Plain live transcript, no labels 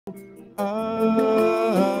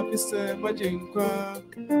Ah, Mr. Majinkwa,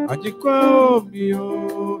 Ajikwa Omio,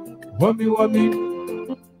 Wami.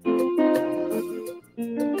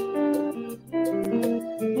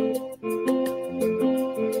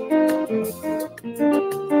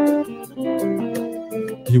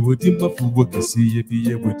 You would in my food work to see if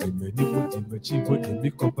you would in many would in my chief would in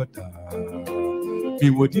the compata.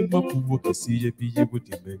 You would in my food work to see if you would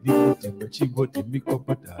in many would in my chief would in the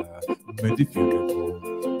compata.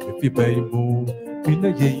 Medifuel, if you buy more, in a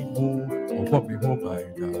yay more, or what me home by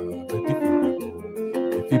the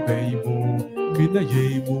medifuel. If you buy more, in a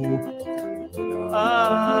yay more.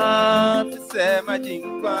 Ah, Mr.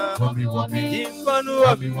 Majinkwa, Wami, Jinkonu,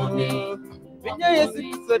 Wami. Minya Yesu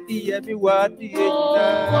Kisodi Yemi Wadi Ejina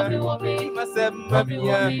Masem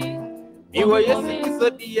Mamia Iwa Yesu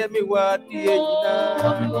Kisodi Yemi Wadi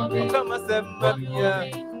Ejina Kamasem Mamia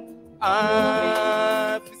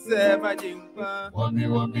Ah Fise Majinkwa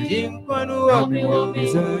Jinkonu Wami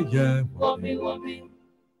Zaya Wami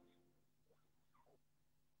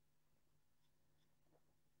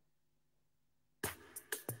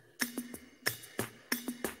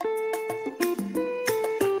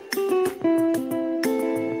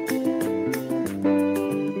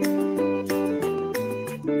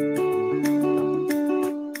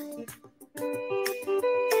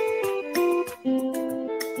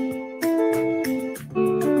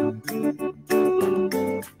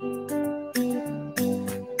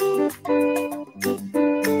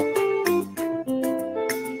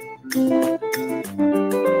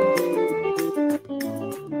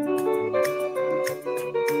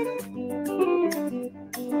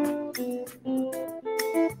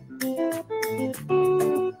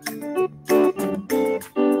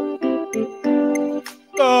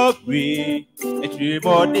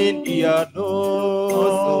Morning, dear, no,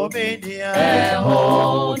 so many,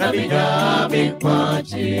 oh, Nabina, big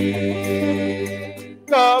party.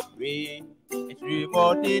 Coffee, every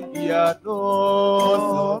morning, dear,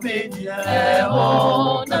 no, so many,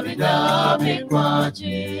 oh, Nabina, big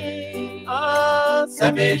party. Ah,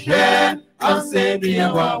 Sameje, I'll say,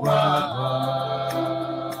 dear, Wawa,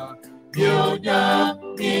 Yonya,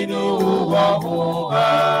 Minu, Wawa,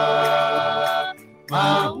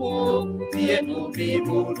 Mahu.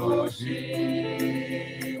 Bibuloshi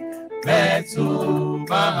Metu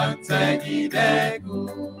Mahantagi Negu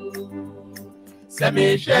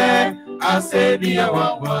Semishe Asebia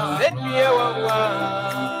Wawa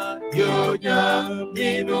Yonya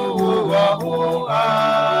Minu Wawa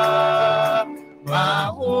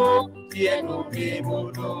Mahu Tienu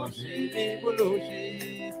Bibuloshi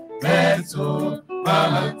Metu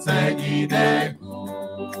Mahantagi Negu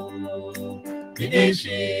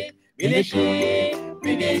Finishi,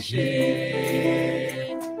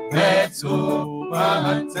 Metu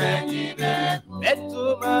Mahantagine,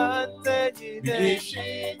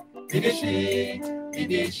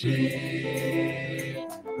 Finishi,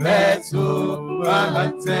 Metu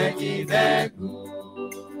Mahantagine.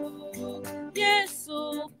 Yesu,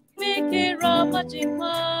 Mikira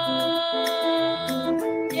Majima,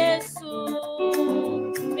 Yesu,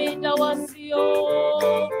 Midawasio,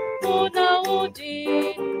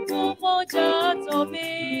 Unaudi.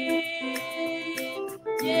 Tomi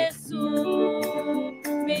Yesu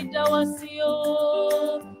Midawasio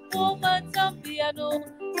Umatambiano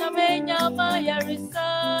Namenya Mayarisa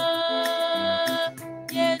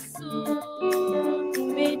Yesu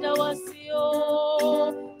Midawasio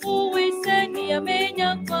Uwiseni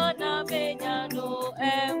Amenya Kwana Menyano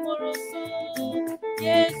Emurusu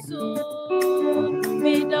Yesu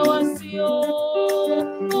Midawasio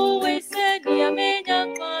Uwiseni Amenya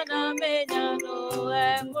Kwana Menyano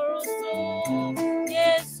Emurusu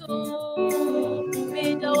Yesu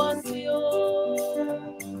Midawasio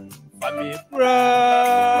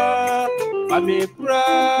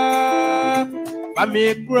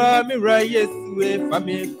Famikra, Mira Yesu,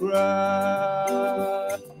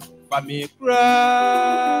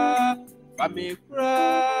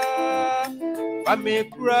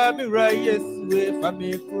 Famikra, Mira Yesu,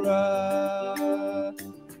 Famikra.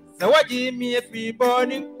 So what give me if we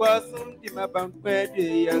born in person, Tima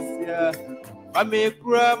Bampede, yes, yeah.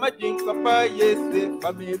 Famikra, Majin Papa, yes,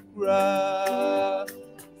 Famikra.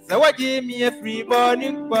 So what give me if we born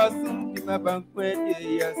in person, Tima Bampede,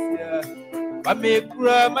 yes, yeah.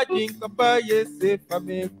 Famikra, Majin Papa, yes,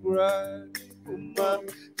 Famikra.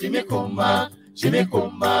 Jimmy Kumba,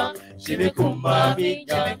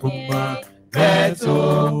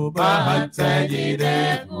 Beto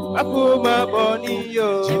Mahantagine, Akuma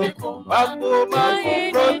Bonio, Akuma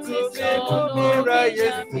Frotu, Mira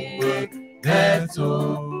Yesu, Beto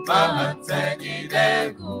Mahantagine.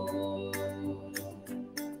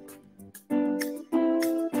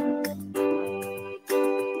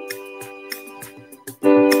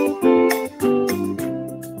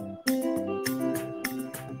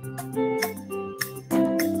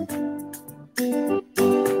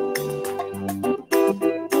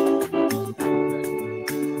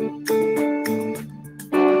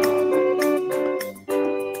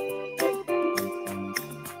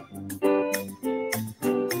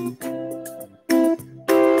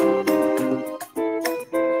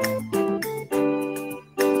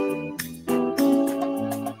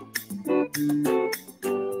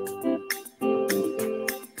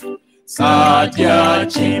 Sadia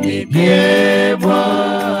chimi biewa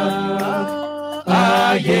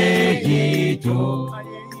aye yido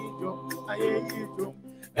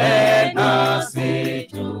ena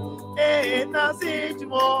sejo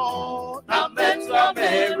na metwa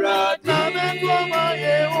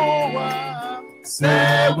Yeboah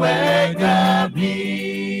sewe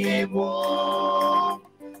nyamiwo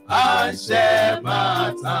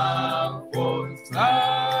ashemata fonta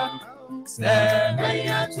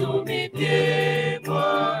seya to me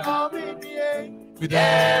Yeboah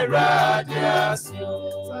kudera jasio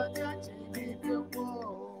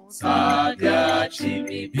Sadia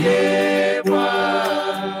chimi Yeboah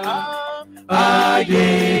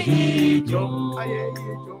aye hijo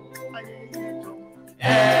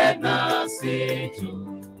ena sejo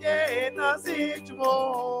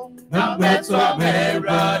na metwa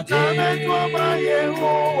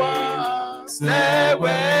Yeboah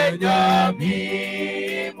sewe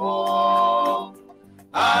nyamimo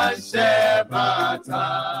ashemata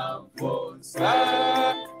fonsa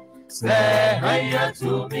say haya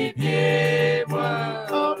to me Yeboah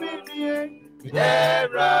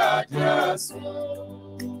kudera jasio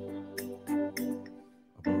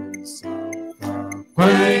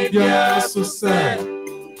Quendia success,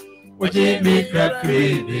 what you make a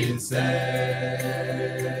craving said,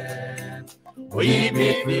 we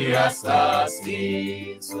make me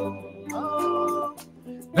assassin. So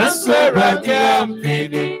that's where I am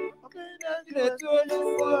feeling.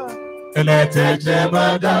 And I tell them,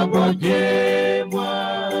 Madame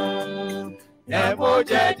Yeboah,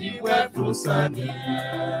 Yeboah, you were through Sunday.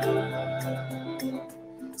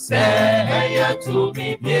 Say to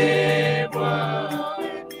me, Yeboah,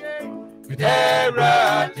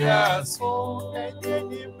 kudera jasio,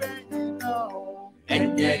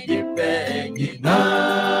 enye yipenyi na,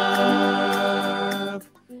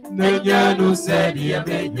 nenya no seni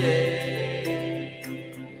amenye,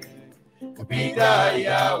 kabida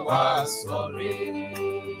ya wasori,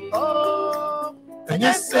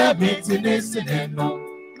 enye sebiti nisineno.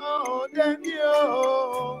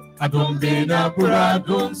 I don't be na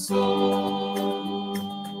buradum so.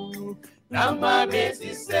 Nama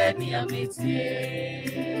besi seni amiti.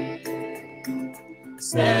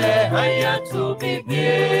 Say haya to be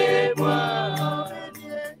Yeboah.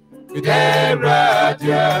 Kudera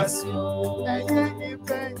jasio.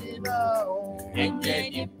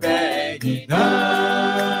 Enye penyi na.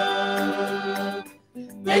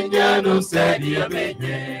 Nenya no seni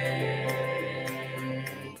amenye.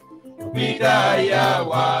 Bidaya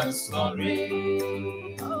was sorry.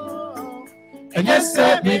 And yes,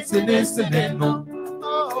 said it's in this and no.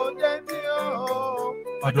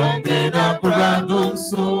 I don't get up around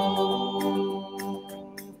so.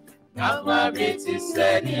 Now my bitty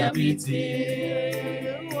said,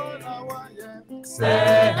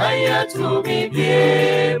 say, I had to be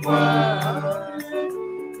Yeboah.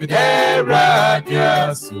 There are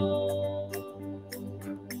just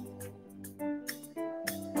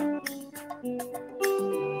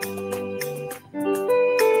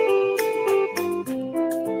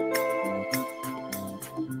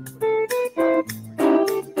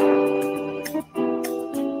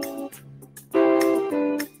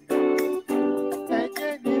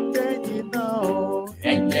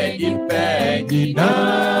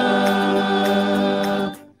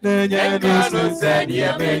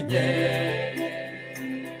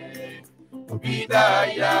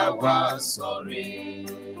Obidaya was sorry.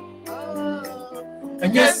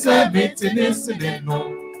 And yes, I'm listening. No,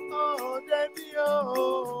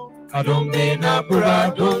 I don't mean a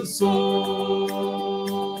brother so.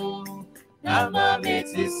 Nama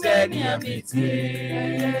miti said,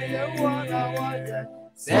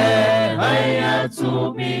 say, I had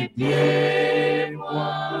to be Yeboah.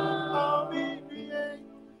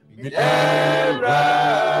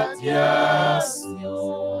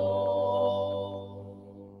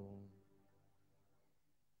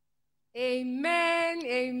 Amen,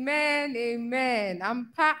 amen, amen.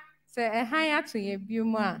 Ampa se ehaya to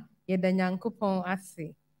Yeboah yeda Nyankopon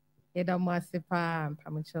ase. Yeda mo ase pa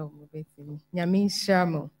mpamocho mo betimi. Nyame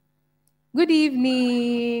nhyira. Good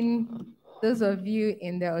evening, those of you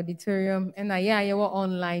in the auditorium and you were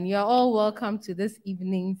online. You are all welcome to this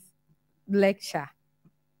evening's lecture.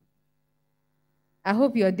 I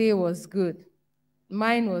hope your day was good.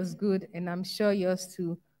 Mine was good, and I'm sure yours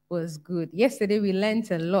too was good. Yesterday, we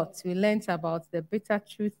learned a lot. We learned about the bitter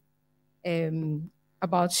truth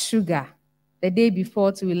about sugar. The day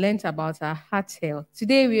before, we learned about our heart health.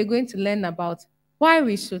 Today, we are going to learn about why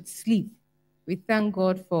we should sleep. We thank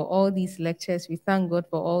God for all these lectures. We thank God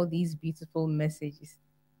for all these beautiful messages.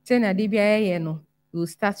 We'll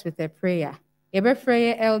start with a prayer.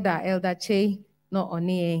 Yebefreye Elder Che no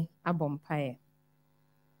one abompaye.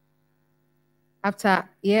 After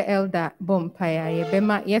ye elder bompire, ye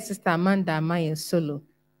bema ye sister Amanda my solo.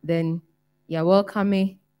 Then you're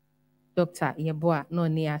welcome Dr. Yeboah no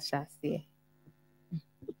ni ashase.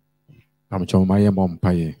 Pamcho maye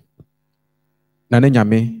bompaye. Na ne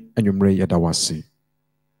nyame anwumre yeda wase.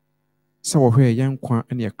 Sa wo hwe yen kwa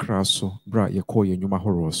ene yakra so bra ye ko ye nwuma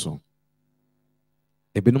horo so.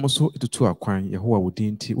 Ebinom so etutu akwan Yehowa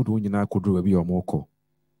wodin ti wodo nyina koduru abi omoko.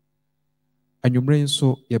 Anwumre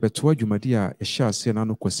nso ye beto adwumadi a ye hya ase na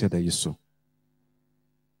no kwase da yiso.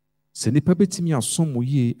 Se nipa betimi asom mo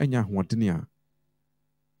yie anya hoɔden a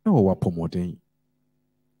na wo wapomoden.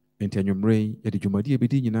 Enti anwumre ye de dwumadi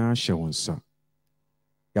ebedi nyina hye wo nsa.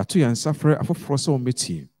 Yato ya nsa frɛ afoforo sɛ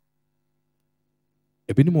wɔmetie.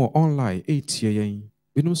 Ebinom wɔ online etie yɛn,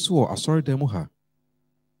 binom so wɔ asɔredan mu ha.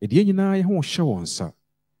 Edie nyinaa yɛ ho hyɛ wɔn nsa.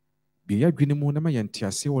 Bie yɛadwene mu na ma yɛnte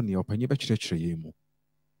ase wɔ nea ɔpanyin bɛkyerɛkyerɛ yɛn mu.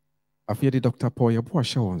 Afei de Dr. Paul Yeboah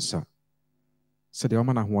hyɛ wɔn nsa. Sɛdeɛ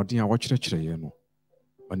ɔma no ahoɔden a wɔkyerɛkyerɛ yɛn no.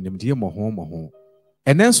 Ɔnimdeɛ mmɔho.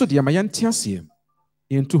 Ɛnɛ nso deɛ ma yɛnte aseɛ.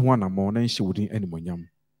 Yɛntu ho anammɔn na nhyɛ wo din animonyam.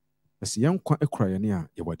 Na sɛ yɛn nkwa ekura yɛn a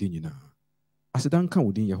yɛwɔde nyinaa. Asedan ka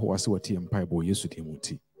wo din Yehowa sɛ wɔte yɛn mpaebɔ Yesu din mu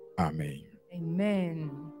ti. Amen. Amen.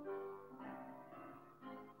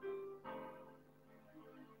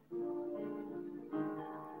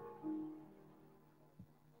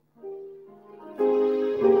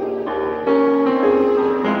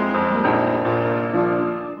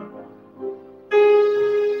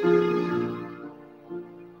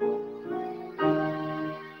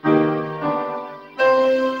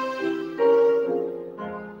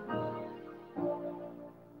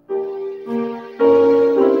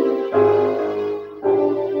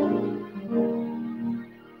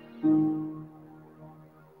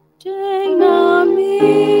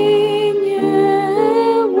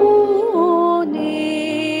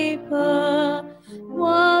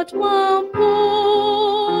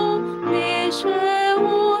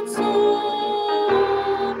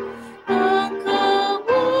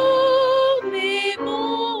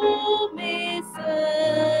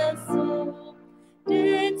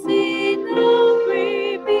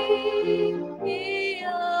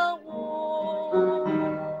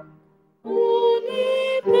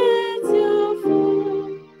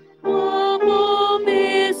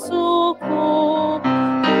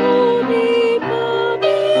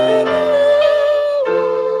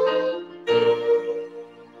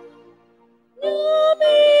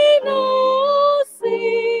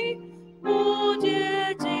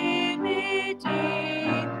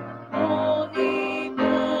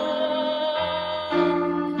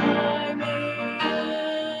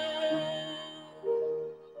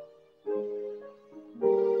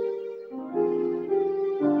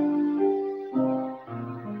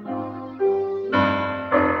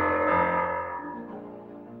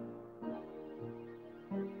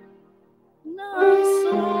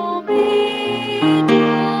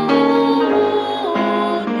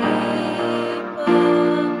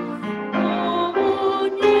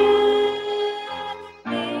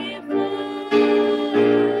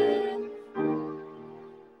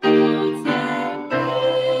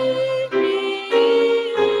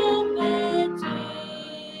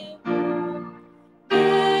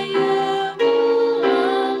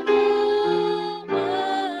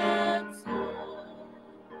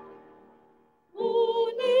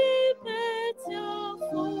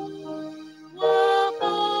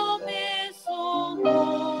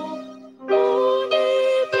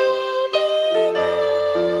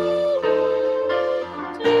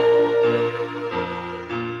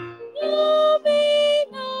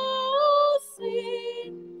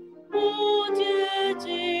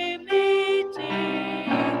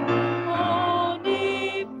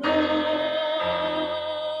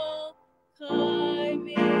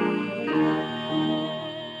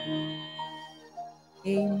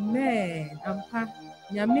 Amen. Ampa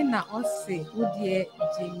nyame na ose udie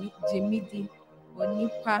jemidi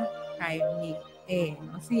onipa kaini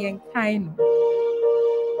ose yen kaino.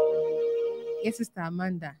 Yes, Sister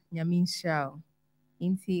Amanda, nyame nhyira.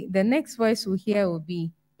 The next voice we'll hear will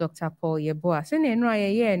be Dr. Paul Yeboah.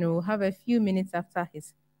 We'll have a few minutes after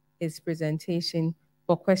his presentation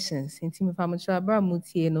for questions. If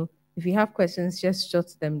you have questions, just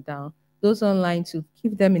jot them down. Those online to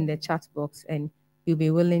keep them in the chat box and you'll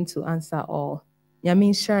be willing to answer all.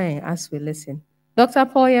 Yamin sharing as we listen. Dr.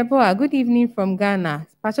 Paul Yeboah, good evening from Ghana.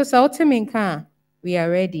 We are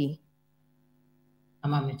ready.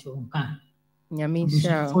 Yamin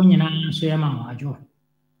sharing.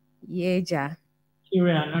 Yeja. Here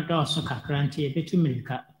are not also Kakranti, a bit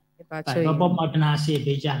Milka. But Bob Modena say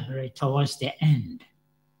Beja towards the end.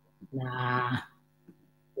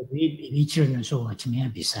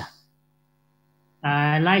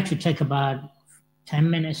 I'd like to take about 10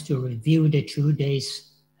 minutes to review the 2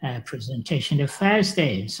 days presentation. The first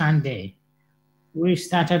day, Sunday, we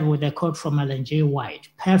started with a quote from Ellen G. White: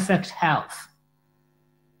 perfect health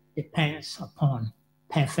depends upon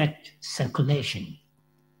perfect circulation.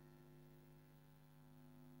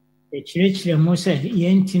 The church said,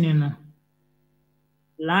 Yentin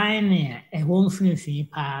line a won't finish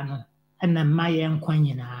pano and the Mayan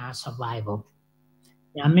Quanina survival.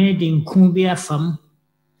 Ya made in Kumbia from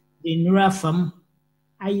the Nura from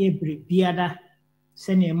Aye Bribiada,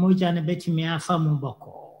 send a mojan betimia from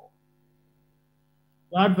Boko.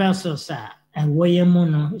 Lord vessels and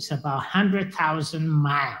Wayamuno is about 100,000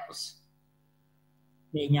 miles.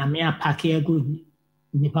 The Yamia Pakia good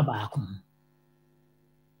Nipabakum.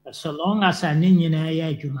 So long as an Indian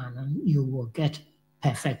you will get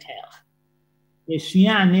perfect health. The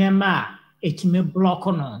Suya near Ma, it may block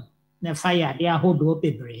on the fire, they are hold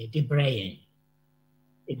the brain.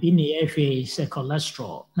 A bini is a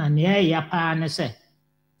cholesterol. Nania yapa and say,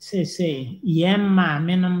 Yemma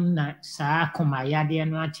minum na sa kumayadi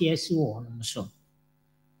and what yes you on so.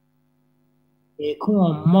 A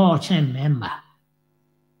cool more member.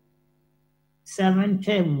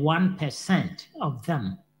 71% of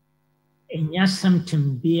them. And yes,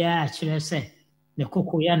 symptom be actually say the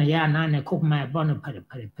cocoyana yana and cook my bonnet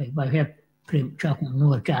by her prim truck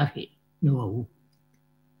no traffic, no.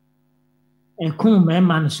 A cool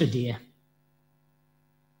man so dear.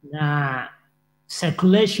 Now,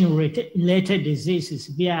 circulation related diseases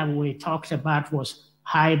we talked about was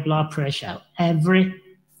high blood pressure. Every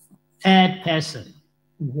third person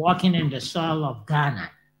walking in the soil of Ghana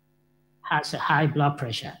has a high blood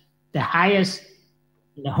pressure, the highest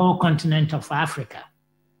in the whole continent of Africa.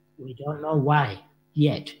 We don't know why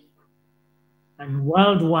yet. And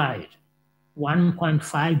worldwide,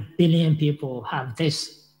 1.5 billion people have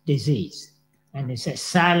this disease, and it's a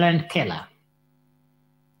silent killer.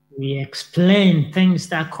 We explain things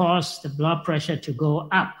that cause the blood pressure to go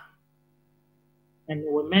up. And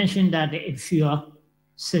we mentioned that if you're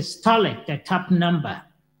systolic, the top number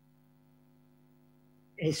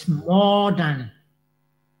is more than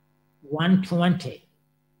 120,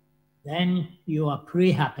 then you are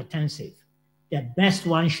pre-hypertensive. The best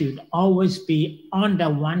one should always be under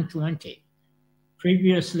 120.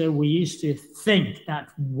 Previously, we used to think that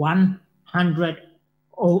 100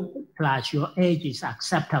 plus your age is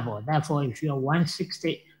acceptable. Therefore, if you're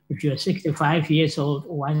 160, if you're 65 years old,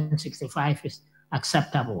 165 is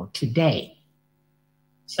acceptable. Today,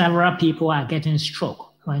 several people are getting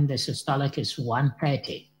stroke when the systolic is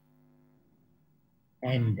 130.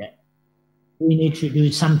 And we need to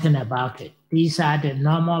do something about it. These are the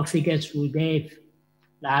normal figures we gave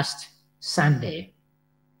last Sunday.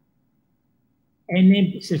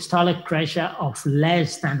 Any systolic pressure of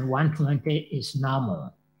less than 120 is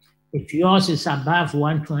normal. If yours is above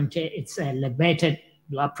 120, it's elevated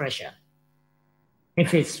blood pressure.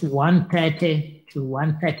 If it's 130 to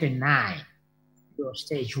 139, you're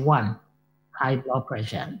stage 1 high blood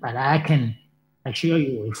pressure. But I can assure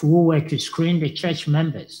you, if we were to screen the church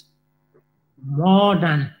members, more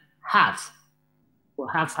than half will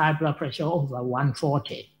have high blood pressure over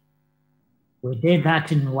 140. We did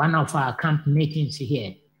that in one of our camp meetings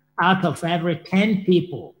here. Out of every 10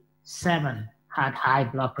 people, 7 had high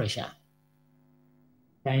blood pressure.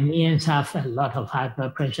 Ghanaians have a lot of high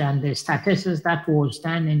blood pressure, and the statistics that was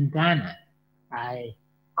done in Ghana, I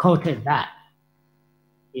quoted that.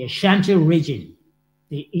 The Ashanti region,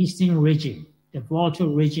 the Eastern region, the Volta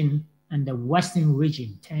region, and the Western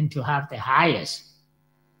region tend to have the highest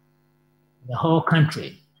in the whole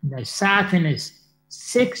country. And the Southern is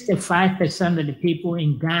 65% of the people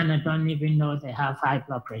in Ghana don't even know they have high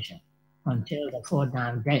blood pressure until they fall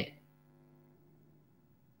down dead.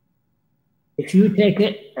 If you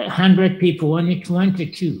take 100 people, only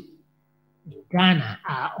 22 in Ghana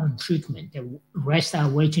are on treatment. The rest are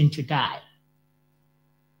waiting to die.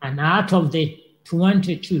 And out of the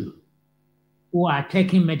 22 who are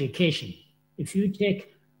taking medication, if you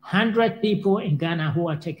take 100 people in Ghana who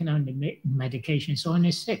are taking on the medications,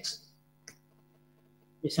 only 6.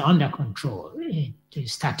 It's under control. The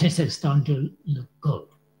statistics don't look good.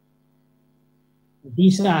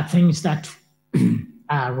 These are things that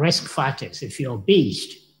are risk factors. If you're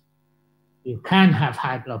obese, you can have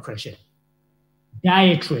high blood pressure.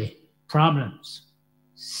 Dietary problems,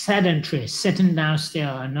 sedentary, sitting down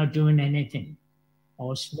still and not doing anything,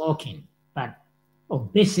 or smoking. But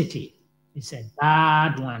obesity is a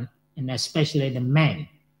bad one, and especially the men.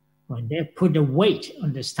 When they put the weight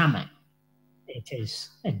on the stomach, it is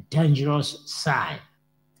a dangerous sign.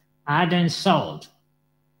 Adding salt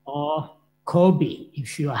or Kobe,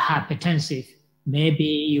 if you are hypertensive, maybe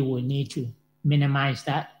you will need to minimize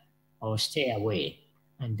that or stay away,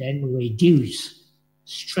 and then reduce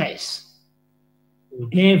stress. We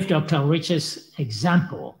gave Dr. Rich's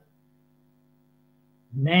example.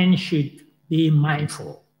 Men should be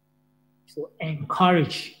mindful to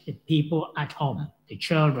encourage the people at home, the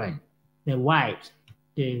children, the wives,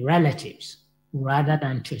 the relatives, rather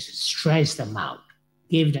than to stress them out,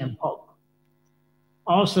 give them hope.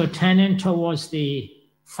 Also turning towards the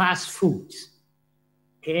fast foods,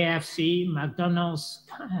 KFC, McDonald's,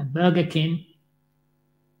 Burger King,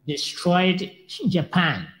 destroyed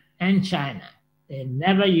Japan and China. They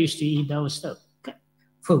never used to eat those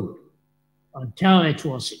food until it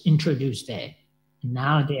was introduced there.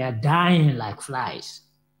 Now they are dying like flies.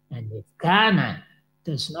 And if Ghana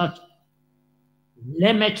does not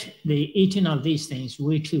limit the eating of these things,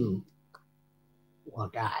 we too will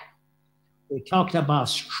die. We talked about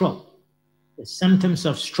stroke, the symptoms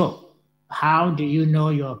of stroke. How do you know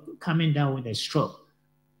you're coming down with a stroke?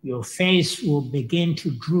 Your face will begin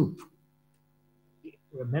to droop.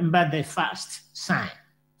 Remember the first sign,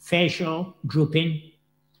 facial drooping.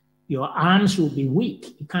 Your arms will be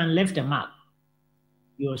weak. You can't lift them up.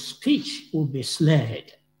 Your speech will be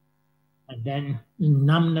slurred. And then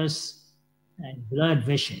numbness and blurred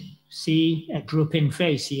vision. See a drooping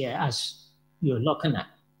face here as you're looking at.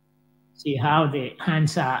 See how the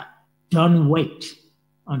hands are, don't wait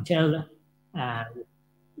until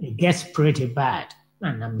it gets pretty bad.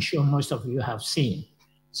 And I'm sure most of you have seen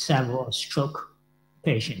several stroke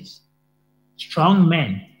patients. Strong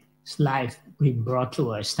men's life been brought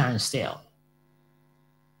to a standstill.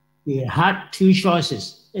 We had two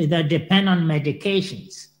choices: either depend on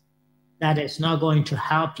medications that is not going to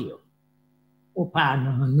help you.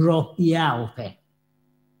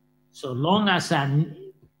 So long as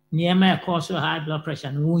near my cause high blood pressure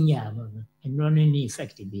and running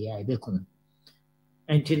effective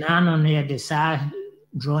and Tinano near the side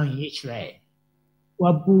drawing each way.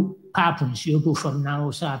 What happens you go from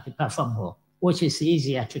now from home, which is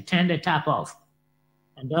easier to turn the tap off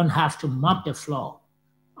and don't have to mop the floor.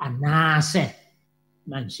 And now say,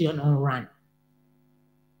 Mansion on run.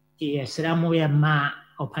 Yes, Ramoya ma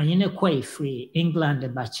opinion quay free England the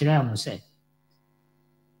Bachelor said.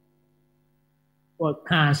 What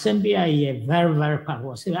can be a very, very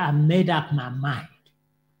powerful. So I made up my mind.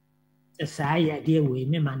 The side idea we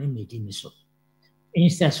me money meeting so.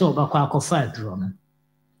 Instead so about drum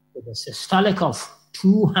with a systolic of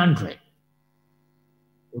 200.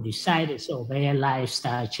 We decided so their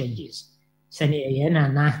lifestyle changes.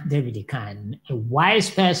 David Khan, a wise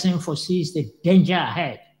person foresees the danger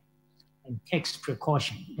ahead and takes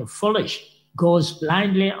precaution. The foolish goes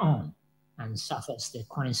blindly on and suffers the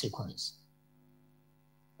consequence.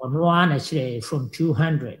 On one actually from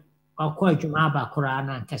 200,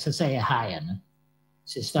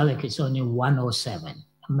 systolic is only 107.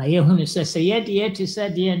 My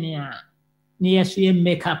said, yes, we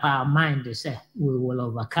make up our mind to say we will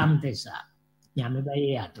overcome this.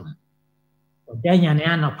 Then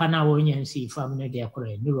yana pana wonyen si from the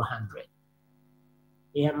neuro 100.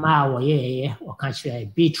 Yeah, ma or catch a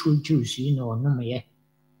beetroot juice, no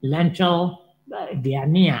lentil,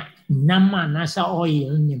 diania, nama nasa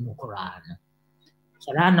oil nimukuran.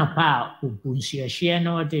 Sarana pa ubunsia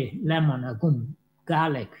shiano de lemon agum,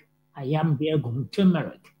 garlic, ayam beer gum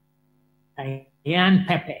turmeric, ayan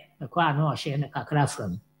pepper, a qua no shana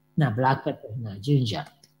cacrafrum, na black pepper, na ginger,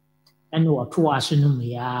 and what two asunum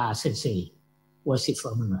say. Was it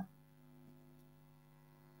from?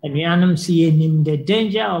 And we see the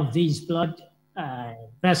danger of these blood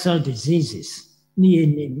vessel diseases,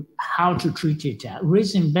 how to treat it.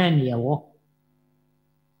 Reason Ben Yawo.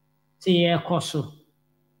 See a coso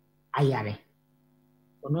ayare.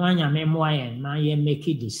 Onoanya memoir and my make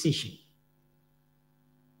a decision.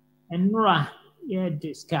 And Nora,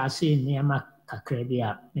 discussing near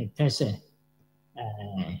Macacrebia, me person,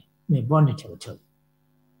 me bonnet.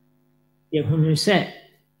 If you say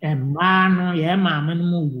a man, yeah, mamma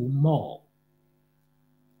move more.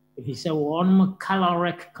 If you say one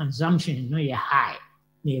caloric consumption, no, you're high.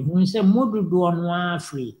 If you say more do one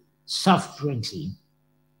free soft drinks,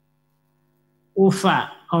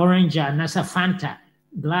 Ufa, orange, nasa Fanta,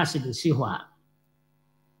 glass of the siwa.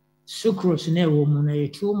 Sucrose ne woman,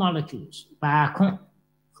 2 molecules, by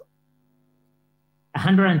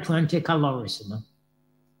 120 calories,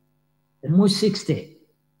 the most 60.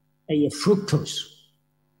 A fructose,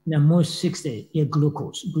 the most 60 a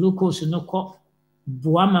glucose. Glucose no co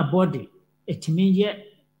buama body, it means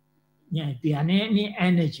nya aduane ne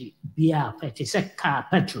energy bia pete se car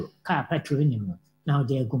petrol ni mo now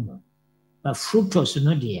they go mo but fructose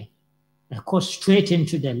no there go straight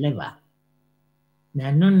into the liver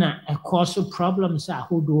na no na cause problems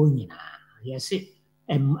ahodo nyina yes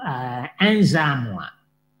enzyme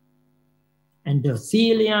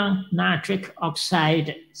endothelial nitric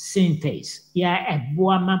oxide synthase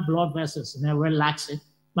eboa my blood vessels na relax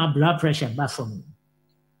my blood pressure baffling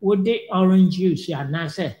would the orange juice na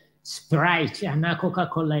say Sprite na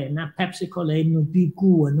Coca-Cola na Pepsi Cola no bi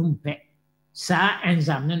gu wonum pe sa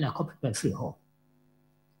enzyme na kopepe free ho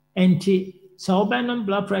enti so obenom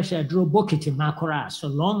blood pressure draw bucket makora so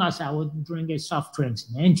long as I would drink a soft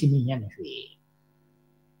drinks na enti me nya na hwe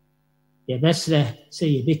the best say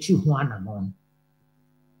you bet you ho anamon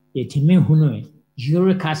yetimi hunu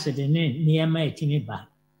uric acid ne niema etimi ba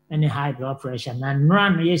and high blood pressure na nra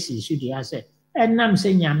no yesi su dia say enam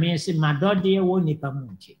say nyame say madode wo nipa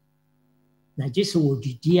mu nti na jese wo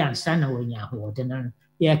didi ansa na wonya ho de na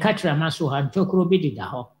ye katra maso ha ntokro bi dida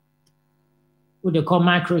ho wo de call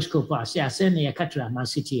microscope ase na ye katra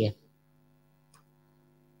masiti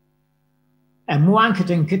emu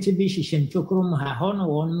ankete bi hihye ntokro mu ha ho no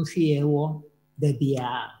won fie wo da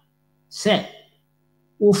bia se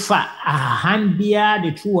ufa ahan bia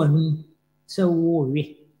de tuwanu se wo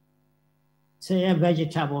we say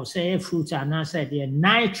vegetable say fruit and say the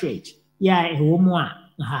nitrate ya ewo mu a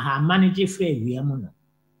ha manage free wi mu no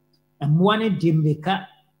one dimeka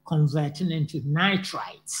converting into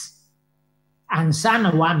nitrites and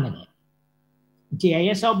sana 1 minute the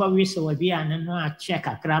yes oba we so we bia no a check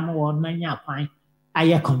akra mo won manya kwan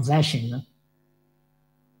aye conversion no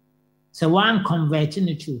so one converting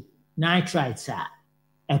into nitrites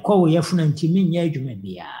ekwo we yefuna ntimi nya adwuma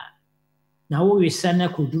bia na wo we sana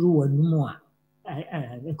koduru wanum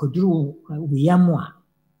a koduru wiamu a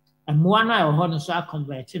mmoa no a ho no so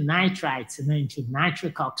convert nitrites into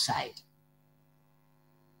nitric oxide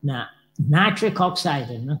na nitric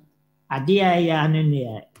oxide no ade ya no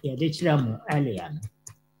ne ya de kira mu earlier no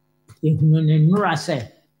ehunu ne nura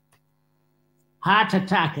say heart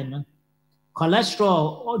attack no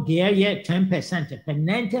cholesterol o there 10% but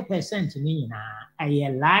 90% ni nyina a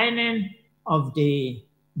lining of the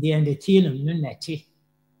endothelium no neti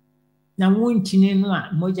na wuntini no a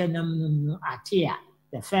moja nam no atia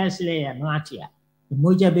the first layer no atia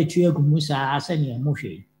moja betu egumusa asane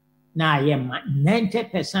amohwe na ayema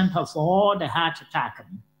 90% of all the heart attack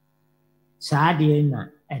saade na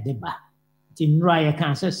edeba tinura ya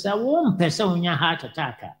cancer sa won pese onya heart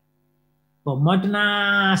attack but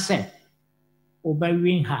modern say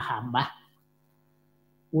obawin hahamba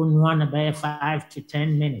won one about 5 to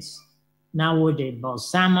 10 minutes now with the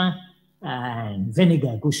balsam and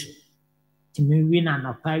vinegar gusu timi wina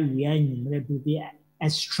na pa wi anyumre bi a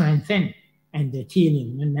strengthen and the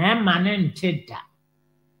healing na man nteda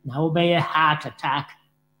na obey heart attack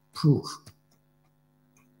proof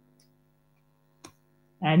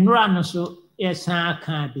and run so yes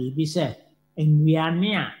can be say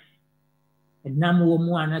enwiane a nam wo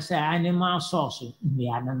mu ana say animal source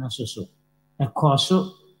enwiane no so e cause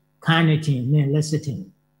carnitine ne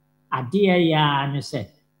lecithin idea ya ne say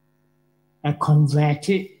a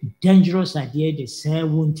converted dangerous idea the say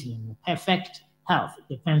wanting perfect health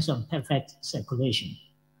depends on perfect circulation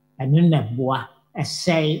and in the boa a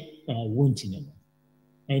say wanting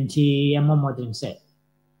and the modern say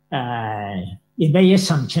there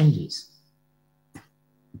some changes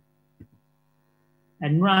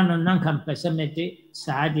and run on non-compensatory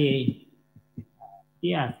side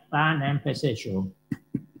yeah ban and show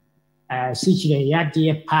situation ya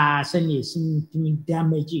de pass and is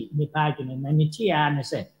damage the pagina manitia and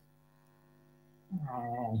say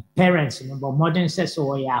parents no modern says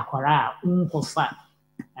so ya kwara unkofa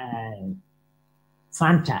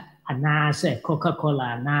Fanta and say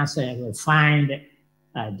Coca-Cola and say refined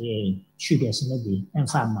the sugars maybe and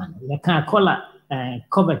farman the Coca-Cola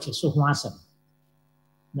covered so once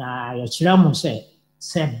na ya chiramu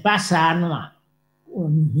say basa no a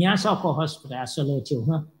nya so ko hospital isolate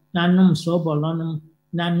ho na num so bolonum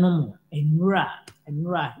na num enura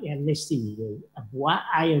ya listing aboa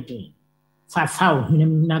iodine fafau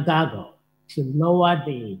hinim nagago to lower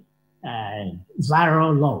the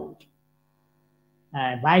viral load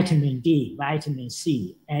vitamin D vitamin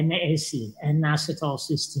C NAC and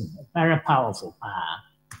acetylcysteine very powerful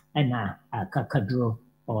and kakadro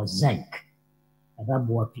or zinc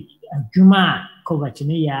ababoapi adwuma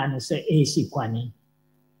covertine ya na say AC kwani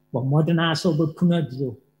but modern so be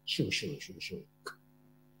punadro show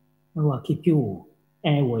no keep you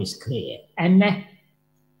airways clear and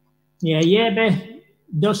yeah be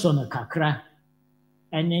dosona kakra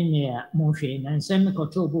and then Monfin and Semi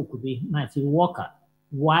Kotobu could be Matthew Walker,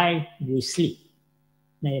 Why We Sleep.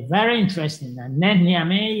 They're very interesting, and then near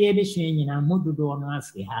me, ye be seeing in a Mudu on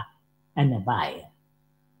Africa and a buyer.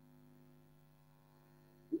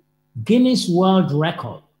 Guinness World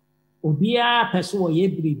Record. Obia person ye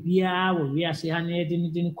bribia wo wiase ha na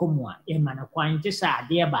edin komo a e ma na kwan je sa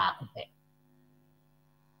ade ba ko pe.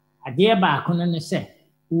 Ade ba ko no ne se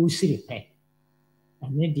wo siri pe.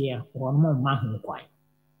 Ane de won mo ma ho kwan.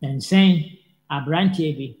 And saying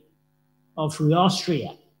Abrantie bi of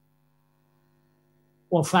Austria.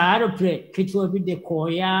 Or far pre kitwa bi de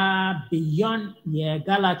koya beyond your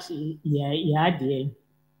galaxy ya de.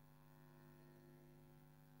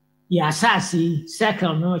 Ya asase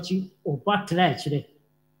circle no chi o bottle chire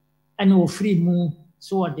and o free mu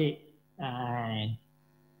so the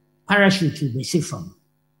parachute to be from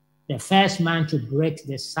the first man to break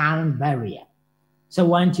the sound barrier. So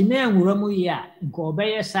one to me nwura mu ya go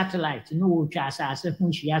be satellite no wo twa asase hu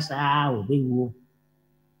hia saa obi wo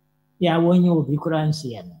ya wonye obi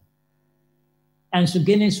kuransi ya. And so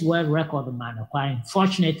Guinness World Record man quite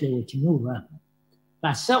fortunately with no run.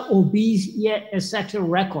 But so obese yet a certain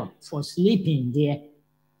record for sleeping there.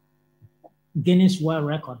 Guinness World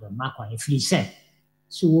Record of Makwa, if he said.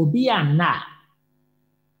 So will be a now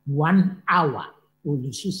 1 hour will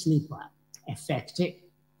you sleep affected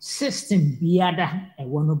system biada a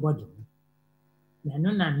one body.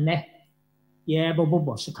 Yanona ne ye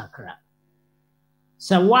bobo sukakra.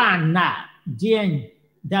 So one na dear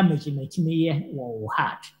damage in me or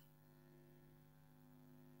heart.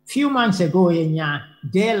 Few months ago, in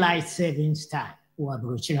daylight savings time, or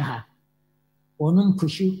brochira, or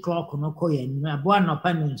push clock no coin, a born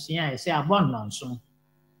opponents, I say a born nonson.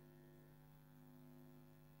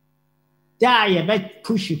 Die a bet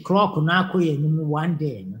push clock on a coin 1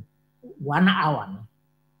 day, 1 hour.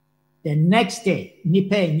 The next day,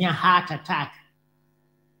 nipe in your heart attack.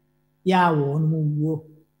 Ya won't move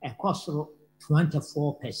a cost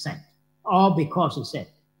 24%. All because he said,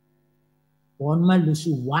 one man lose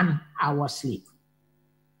 1 hour sleep.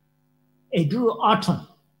 A drew autumn.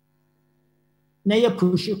 Now you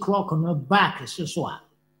push your clock on your back, so.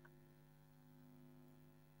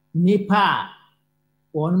 Nipa,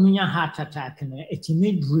 one million heart attack, and it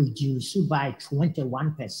may reduce by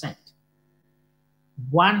 21%.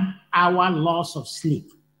 1 hour loss of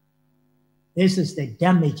sleep. This is the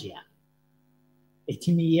damage here. It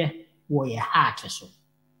may where your heart so.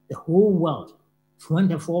 The whole world,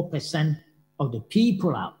 24%. Of the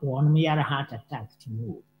people are one me heart attack to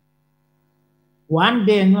move. One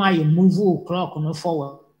day no I move clock no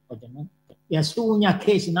forward. Yes, soon your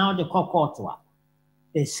case now the court.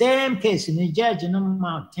 The same case in the judge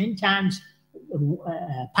no 10 times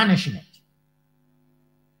punishment.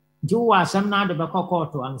 Do some now the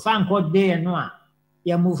court and find what day no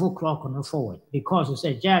you move clock no forward because you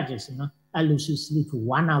say judges I lose sleep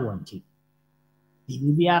 1 hour. It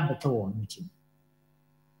will be able to one.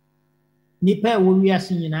 Nipa we are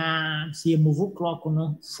seeing see a move clock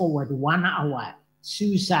no forward 1 hour,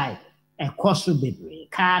 suicide, a cost of baby,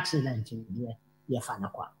 car accident in the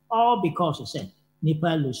Fanaqua. All because you said Nipa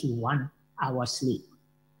lose 1 hour sleep.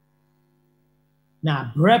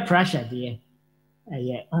 Now blood pressure there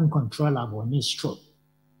uncontrollable in stroke.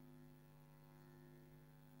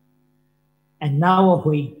 And now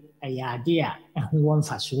we idea and who want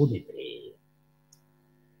for so baby.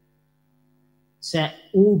 Say,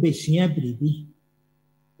 oh, besua bribi,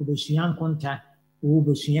 besua contact, oh,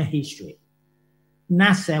 besua history.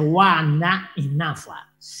 Na say one na enough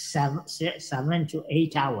 7 to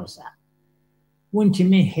 8 hours. Won't you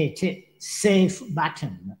me hit it save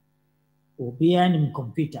button? Or be an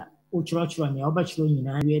computer, which roach on the overture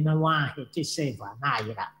in a one hit it save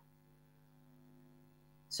an.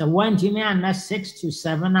 So one to me 6 to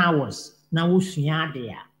 7 hours. Now, who's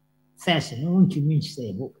there? First, and won't you mean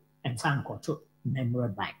stable and fan control. Memory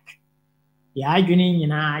bank. Ya adwene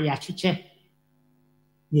nyina ya chiche.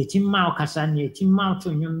 Ye timma okasa ne timma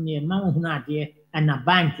otonyum ne ma hu na ade na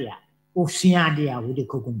bank ya ofia ade a wo de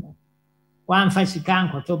kogumo. Wan fa sika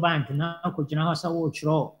nkoto bank na akogina ho sa wo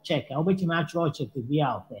chiro check. Obetima achiro check bi a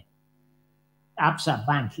ofe. Absa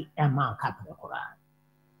bank e ma capital kora.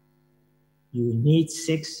 You need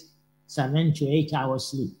 6, 7 to 8 hours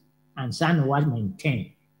sleep and sun was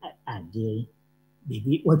maintained a day.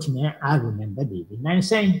 Baby, what you mean? I remember, baby. And I'm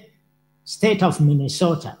saying, state of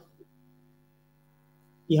Minnesota.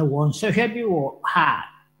 You want so heavy or hard,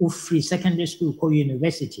 or free secondary school or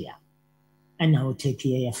university. And I will take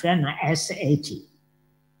care of your friend SAT.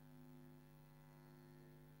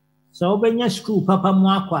 So when your school, Papa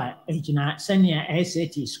Mwakwa, send your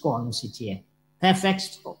SAT score no city.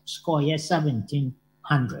 Perfect score, yes, 1700.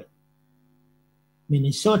 100.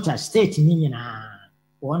 Minnesota state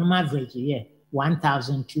one average year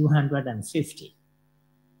 1,250.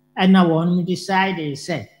 And now one decided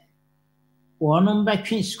said one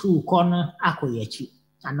between school corner akoyechi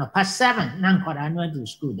and no past 7 nan kwara no do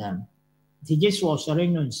school down. The just was sorry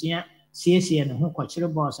no nsia CSC and who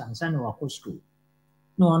kwachire boss and son wako school.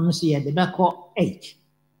 No one see the back 8.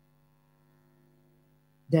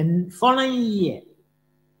 Then following year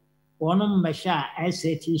one measure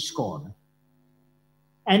SAT score.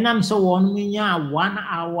 And I'm so one 1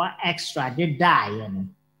 hour extra did die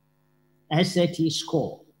SAT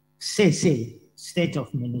score. Say state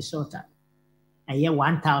of Minnesota. A year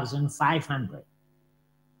 1,500.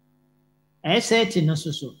 SAT no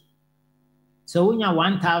so. So when you're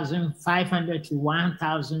 1,500 to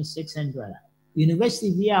 1,600.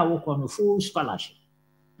 University via work on full scholarship.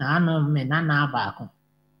 Now I know me na back.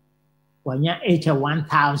 When you're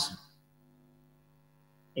 81,000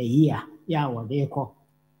 a year, yeah, what they call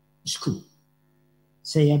school.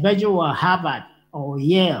 Say you bet you were Harvard or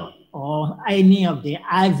Yale or any of the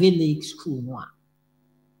Ivy League school no.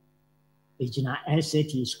 It's not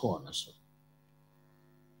SAT score so.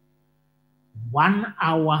 1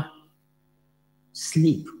 hour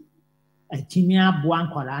sleep. A timia buan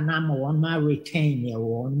kwara ma one ma retain ye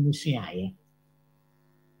one musuaye.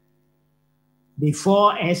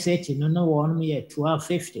 Before SAT no one me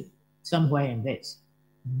 1250 somewhere in this.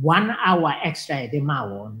 1 hour extra de ma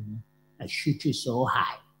one I shoot you so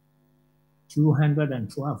high.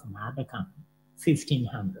 212 na become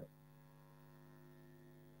 1,500.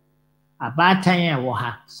 About 10 years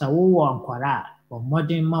ha so wo nkwara or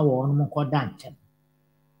modern ma one mo kodante.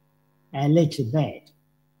 Early to bed,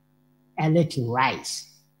 early to rise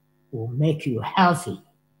will make you healthy,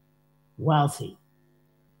 wealthy,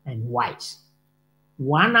 and wise.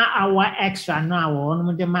 1 hour extra now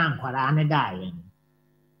one the man kwara die.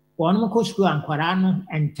 One mo school and kwarano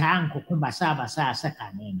and tank kumbasa basa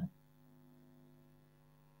sakaneno.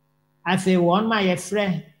 I say one my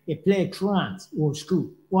friend they play truant or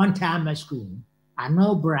school one time at school. I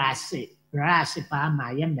know brassy pa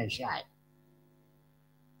my shy.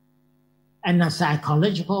 And the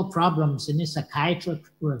psychological problems in the psychiatric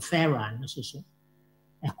referral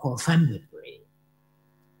a co-family brain.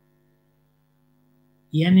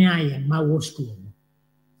 Yeni I am my school.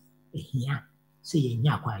 Here, see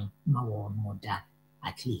Yakwai, my more that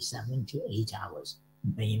at least 7 to 8 hours.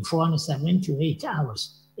 Being 7 to 8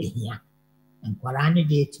 hours here. And Quarani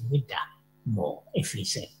date with that more, if he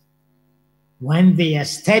said. When they are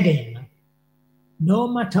studying, no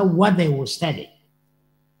matter what they will study,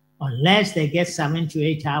 unless they get 7 to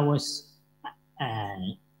 8 hours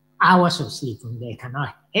of sleep, they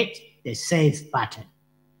cannot hit the safe button.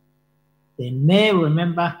 They may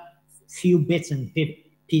remember few bits and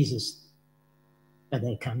pieces, but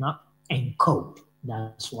they cannot encode.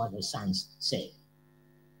 That's what the science say.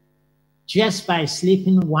 Just by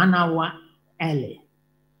sleeping 1 hour early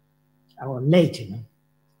or late,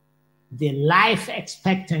 the life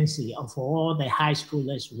expectancy of all the high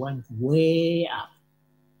schoolers went way up.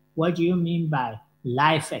 What do you mean by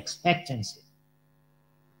life expectancy?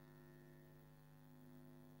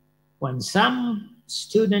 When some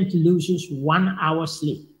student loses 1 hour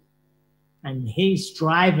sleep and he's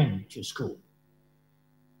driving to school,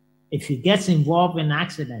 if he gets involved in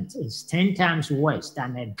accidents, it's 10 times worse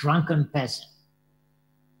than a drunken person.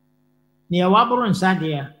 But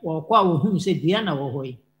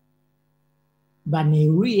the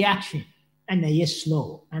reaction and they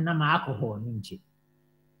slow and I'm alcohol into.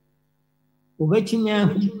 Breaking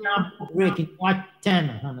what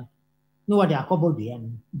 10 no they are couple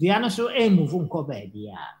the so move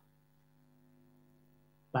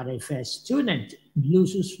but if a student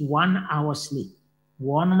loses 1 hour sleep,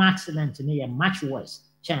 one accident is much worse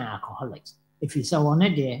than alcoholics. If it's a one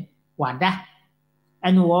day, wada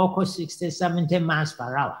and walk 60, 70 miles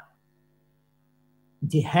per hour.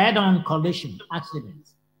 The head-on collision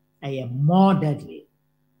accidents are more deadly.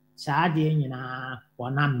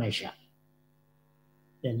 One measure.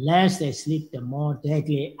 The less they sleep, the more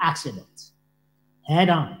deadly accidents.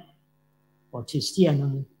 Head-on. Or to steer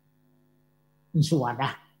them.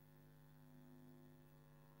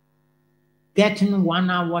 Getting 1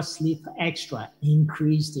 hour sleep extra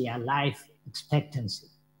increase their life expectancy.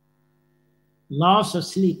 Loss of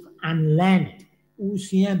sleep and learning.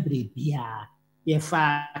 If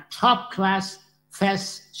a top class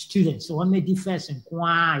first students, one may be first in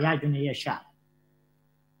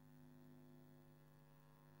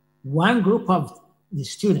one group of the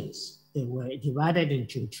students, they were divided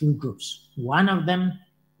into 2 groups.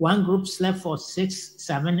 One group slept for 6,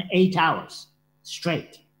 7, 8 hours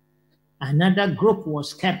straight. Another group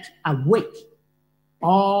was kept awake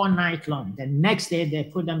all night long. The next day, they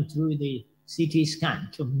put them through the CT scan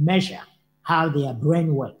to measure how their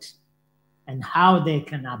brain works and how they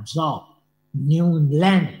can absorb new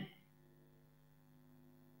learning.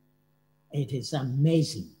 It is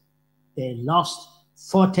amazing. They lost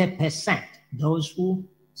 40%, those who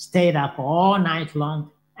stayed up all night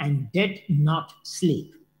long and did not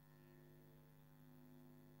sleep,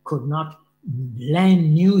 could not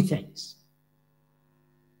learn new things.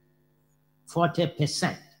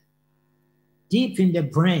 40%. Deep in the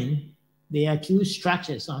brain, there are two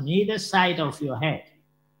structures on either side of your head.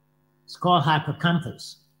 It's called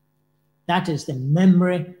hippocampus. That is the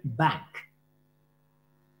memory bank.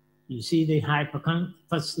 You see the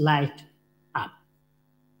hippocampus light up.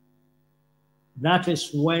 That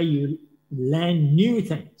is where you learn new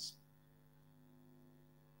things.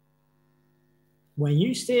 When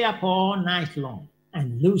you stay up all night long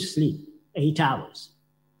and lose sleep, 8 hours,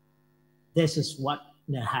 this is what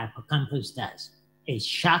the hippocampus does. It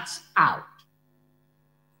shuts out.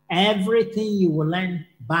 Everything you will learn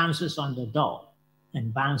bounces on the door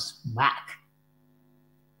and bounces back.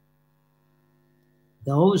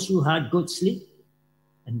 Those who had good sleep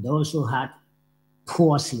and those who had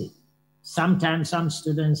poor sleep. Sometimes some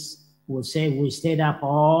students will say, we stayed up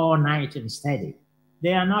all night and studied.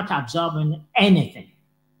 They are not absorbing anything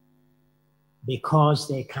because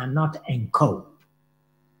they cannot encode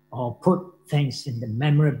or put things in the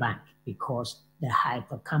memory bank because the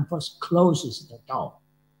hippocampus closes the door.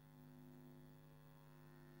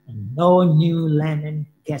 And no new learning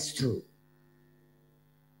gets through.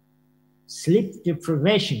 Sleep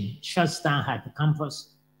deprivation shuts down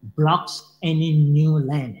hippocampus, blocks any new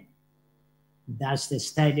learning. That's the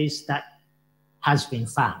studies that has been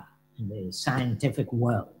found in the scientific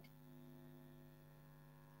world.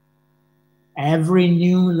 Every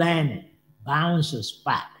new learning bounces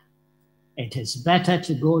back. It is better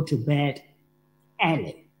to go to bed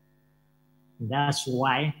early. That's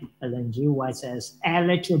why Ellen G. White says,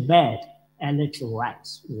 early to bed, early to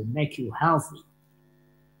rise will make you healthy.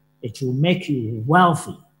 It will make you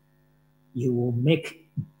wealthy. You will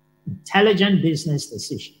make intelligent business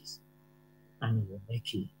decisions, and it will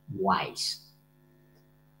make you wise.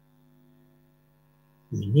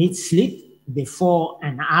 You need sleep before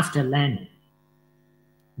and after learning.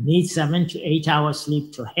 Need 7 to 8 hours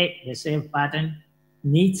sleep to hit the safe button.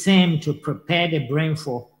 Need same to prepare the brain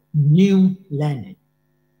for new learning.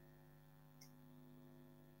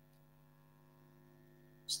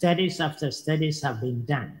 Studies after studies have been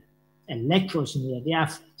done. Electrodes in the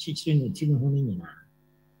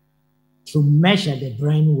to measure the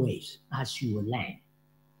brain waves as you learn.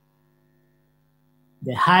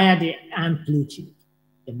 The higher the amplitude,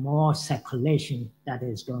 the more circulation that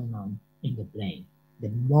is going on in the brain, the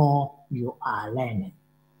more you are learning.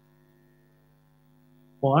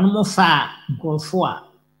 One more far go for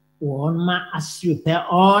one more as you prepare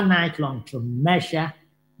all night long to measure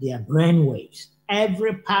their brain waves,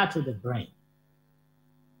 every part of the brain.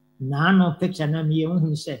 Now, no picture,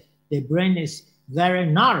 who said the brain is very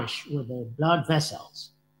nourished with the blood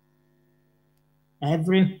vessels.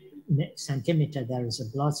 Every centimeter there is a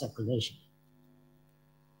blood circulation.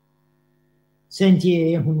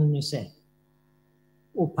 Senti who said,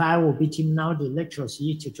 "Opa will beat him now. The lectures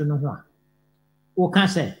you to know one. Who can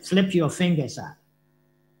say flip your fingers out?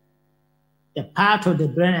 The part of the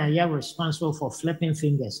brain are you responsible for flipping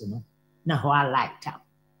fingers, you know. Now I like that.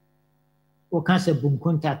 Who can say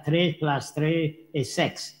bunkunta 3 + 3 is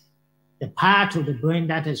 6? The part of the brain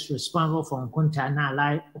that is responsible for bunkunta now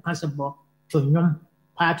like who can say to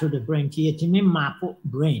part of the brain to me map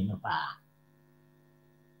brain about.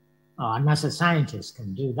 Or as a scientist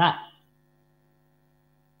can do that.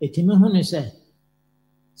 It me say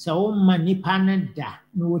so many panada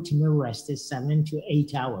no to rest 7 to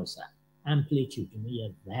 8 hours. Amplitude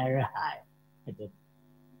is very high. The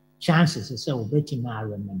chances is so bit I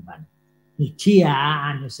remember. The tea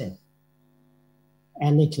and say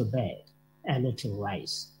a little bed, a little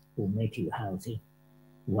rice will make you healthy,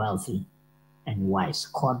 wealthy, and wise.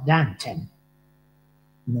 Called Dantem.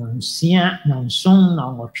 Non sia, non son,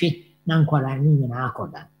 non ochi, non quarani in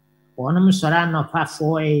Akoda. Onum Sorano pa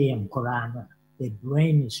 4 a.m. Korana. The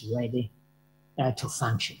brain is ready to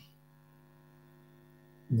function.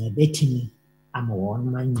 Nebetini, I'm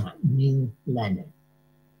one man new learning.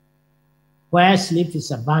 Where sleep is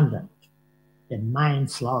abundant, the mind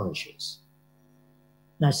flourishes.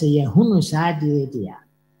 Now say Yehunu Sadi idea.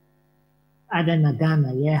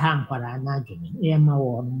 Adanagana Yehan Paranajumi, Ema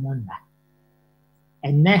one Munda.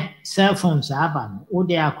 And ne cell phones aban,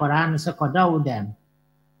 Udia Koran Sakoda them.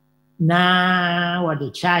 na what the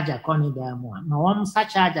charger kɔne dan mu a ma wɔmfa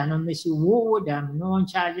charger no mmɛsi wo dan no wɔn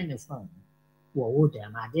charge ne phone wo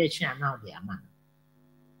dan adeɛ kye a na ɔde ama no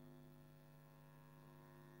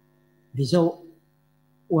biso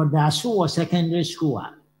wɔda so wɔ secondary school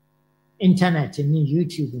a internet ne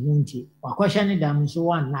YouTube no nti wakɔhyɛ ne dan mu so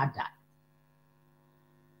wɔnnada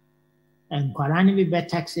nkwaraa no bi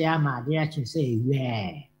bɛtaxe ama adeɛ akye sɛ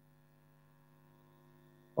ewia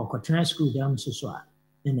ɔkɔtena school dan so so a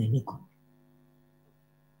na n'ani kɔ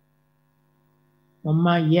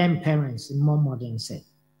mama yɛn parents mmɔ mmɔden sɛ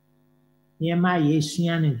nneɛma a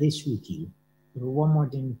yɛsua no this week yi yɛwɔ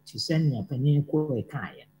mmɔden te sɛ nea panin kɔ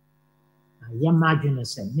ɛkaeɛ na yɛmma adwene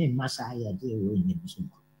sɛ memma saa yɛdeɛ wɔ anim so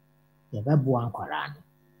nkɔ yɛbɛboa nkwaraa no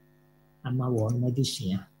ama wɔn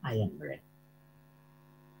adesua ayɛ mmerɛ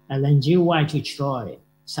Ellen G. White kyerɛɛ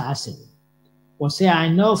saa asɛm wɔsɛ I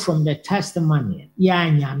know from the testimony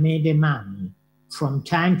yɛanyame de maa me from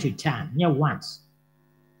time to time, yeah, once,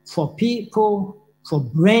 for people, for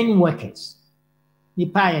brain workers, that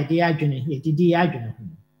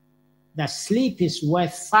sleep is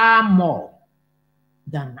worth far more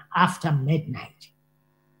than after midnight.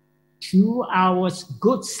 2 hours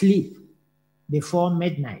good sleep before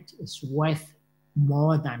midnight is worth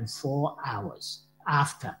more than 4 hours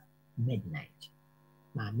after midnight.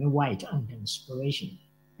 Mami White on the inspiration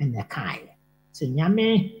and the kind. So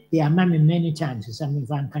nyame they ama me many times as I'm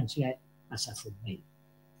van country as a food me.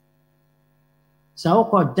 So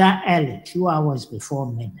I that early 2 hours before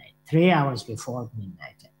midnight, 3 hours before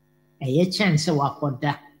midnight. A chance I got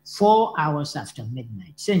that 4 hours after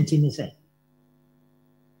midnight. Sentini say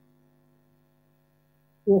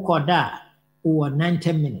I that over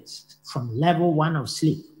 90 minutes from level 1 of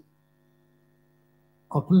sleep.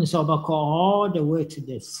 Kopin soba all the way to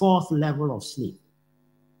the 4th level of sleep.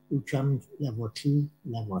 Which level 2,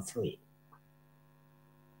 level 3.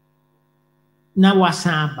 Now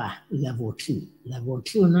wasaba level 2. Level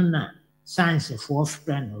 2 no na science of 4th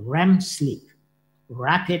friend REM sleep.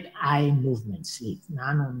 Rapid eye movement sleep.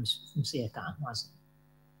 Na no say ka was.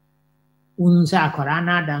 Unsa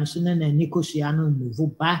korana dan so na nikosua no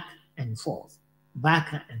move back and forth.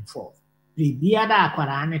 Back and forth. Bibia da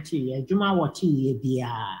korana ti adwuma wote ye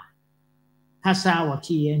bia. Kasa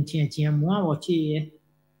wote ye ntiatia mo wote ye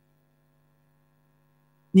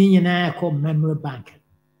ni nyinaa kɔ memory bank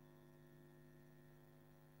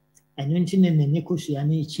ɛno nti ne n'ani kosua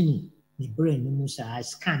ne kyini ne brain no mu saa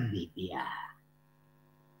scan bibia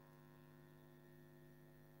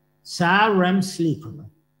saa REM sleep no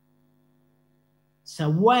sa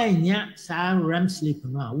wanya saa REM sleep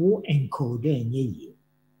no a wo encode enye yie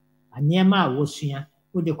anema a wosua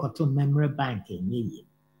wo de kɔto memory bank enye yie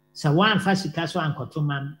sa wan fa sika so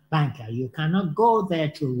ankɔto bank you cannot go there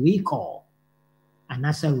to recall and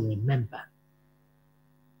as I remember.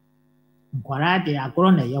 Nkwara de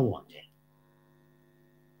agoro na ye wonde.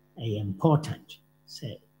 Important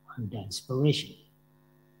say on the inspiration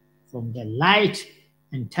from the light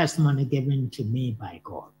and testimony given to me by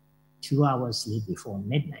God. 2 hours sleep before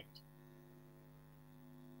midnight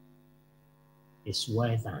is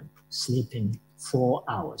worse than sleeping 4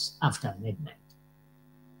 hours after midnight.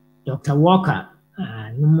 Dr. Walker,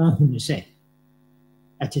 no more who say,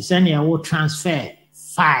 at the will transfer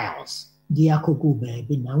files diakogu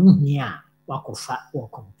baby na uhia wakofa or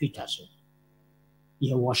computer so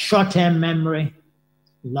you was short-term memory,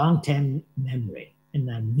 long-term memory, and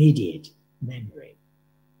immediate memory.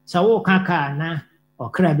 So kaka na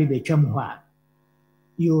okra bi betwam ho a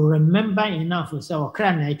you remember enough so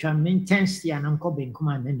okra na etwam intensity ananko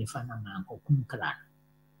benkuma na nifa na manko kumkra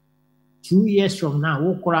 2 years from now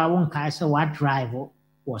wokra won kai say what drive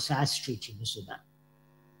was a street in Sudan.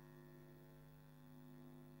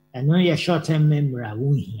 And when your short-term memory are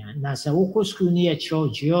here, now so woko school near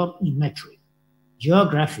geometry,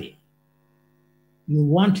 geography. You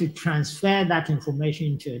want to transfer that information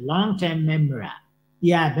into a long-term memory.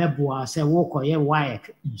 Yeah, beboa say woko ye wire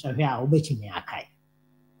so here obetimi akai.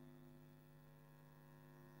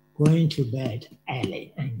 Going to bed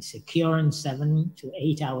early and securing 7 to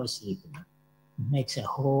 8 hours sleep makes a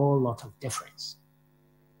whole lot of difference.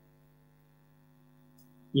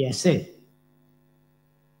 Yes, sir.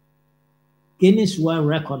 Guinness World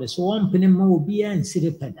Record is one penny more be and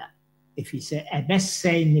city peda. If he say a best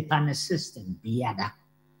say Nippon system biada.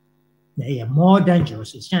 They are more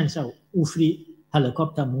dangerous. It's chance of ufri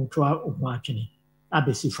helicopter mutua watching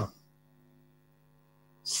abesifo.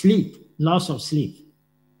 Sleep, loss of sleep,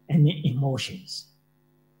 and emotions.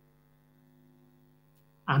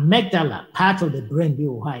 Amygdala, part of the brain be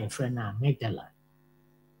high friend amygdala.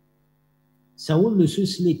 So we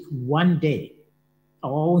lose sleep one day.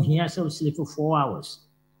 Oh, he has to sleep for 4 hours.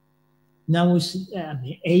 Now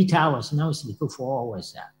 8 hours, now sleep 4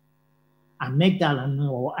 hours. Amygdala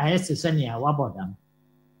no, I have to send you about them.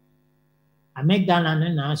 Amygdala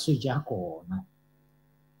no, na so jako no.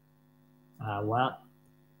 Well,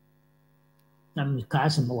 I'm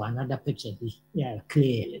casting another picture. Yeah,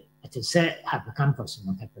 clearly. It said hippocampus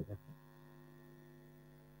no pepper.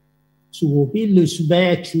 So we'll be lose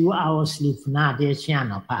bare 2 hours sleep now. There's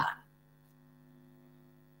no pa.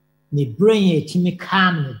 The brain a team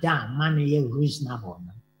calm down, money reasonable.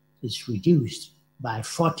 It's reduced by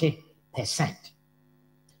 40%.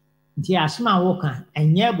 The asthma worker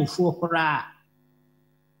and year before Kora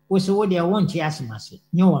was what they want asthma.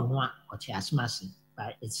 No one want what asthma,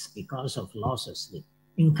 but it's because of loss of sleep.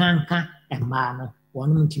 In Kanka and Mano,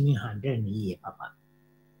 100 a year, Papa.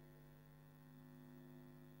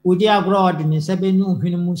 Would you abroad in the Sabinu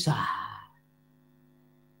Hinamusa?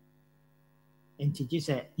 And to just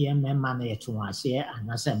say, yeah, man, yet to us here, and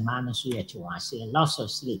as a man, so yet to us here, loss of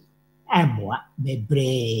sleep. And what may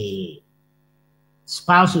brave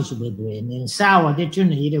spouses will be brave. And sour, the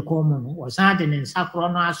tune either common was adding in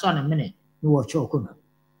Sacrona son a minute, you were choking.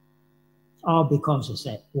 All because you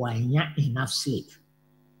said, why not enough sleep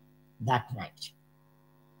that night?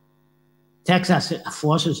 Texas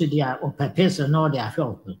forces the or prepares and all their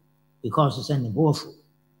help because it's in the both.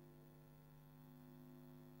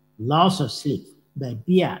 Loss of sleep, but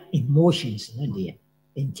beer emotions in there,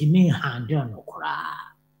 intimate hand on the cry.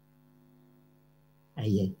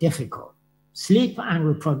 Difficult. Sleep and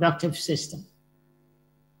reproductive system.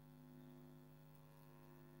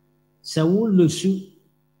 So we'll lose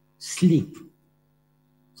sleep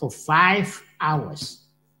for 5 hours.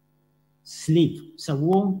 Sleep. So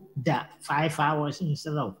we'll that 5 hours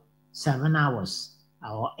instead of 7 hours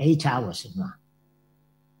or 8 hours in one.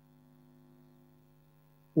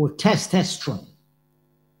 Or testosterone.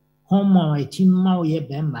 Hormone a team mau ye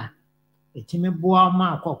bemba. A team boa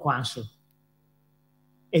ma kwakwanso.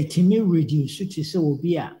 A team reduce to say will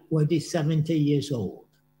be a 70 years old.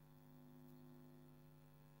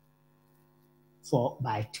 For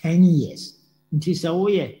by 10 years. It is a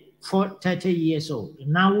way for 30 years old.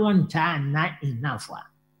 Now one time not enough.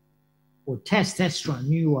 Or testosterone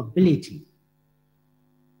new ability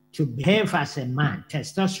to behave as a man.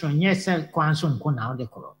 Testosterone, yes, quantum now the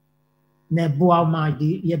color. Nebua ma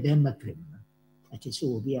di ye bemba prim. That is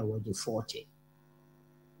will be a word 40.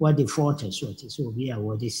 What the 40, so it is will be a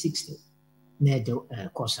word 60. Nedo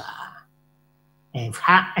cosa. And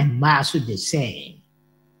heart and mass the same.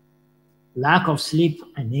 Lack of sleep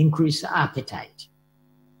and increased appetite.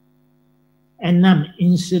 And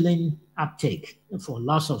insulin uptake for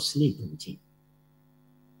loss of sleep.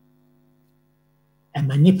 And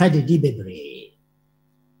manipa de dibebre.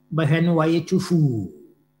 But hen why too fool.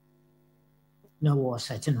 No was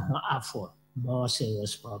certain up for more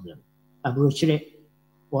serious problem. Abruchre,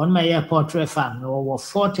 one my portrait farm over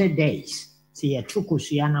 40 days. See a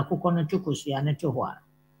tukusiana kukona tukusiana to what?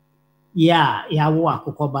 Yeah, yawa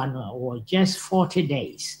kukobano or just 40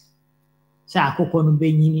 days. Sa kukono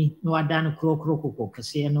benini, no adan krokro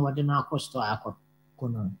kasi no adana costo ako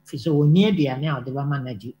kono. Fiso near the now the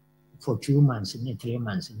manage for 2 months and 3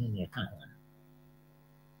 months in your account.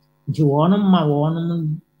 You want my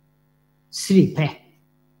one sleep.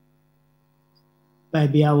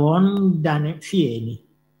 Baby, I want done fear.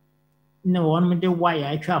 No one with the wire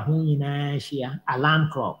I trap in a alarm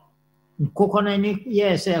clock. Coconut,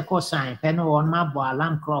 yes, a cosine, pen on my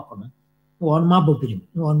alarm clock. One my bobbin,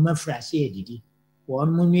 one my frasy,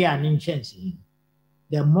 one moon and incensing.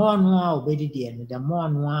 The more no obedient, the more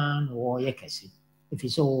one or yakasi. If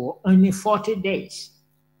it's only 40 days.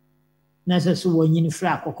 Nasa when you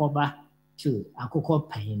fra cocoba to a cocoa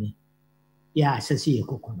penny. Yeah, says a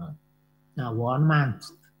coconut. Now 1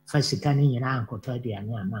 month, first canning and uncle 30 and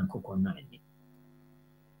 1 month coconut.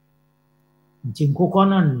 In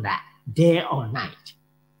coconut that day or night.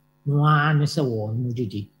 No one is a warm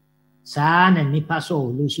nudity. San and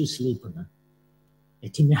Nipaso lose sleep on a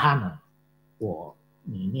timmy hammer or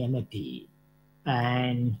near me.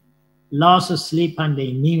 And loss of sleep and the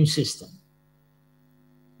immune system.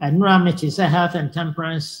 And Ramit is a health and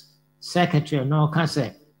temperance secretary, no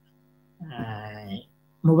cassette.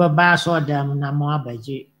 Move bass or them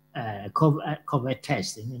Namoabaji COVID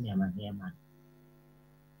test in the man.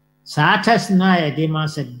 So I test now, they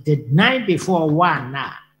said the night before one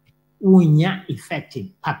now, unya effective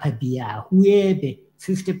papabia, where the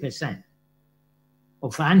 50%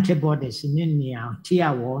 of antibodies in the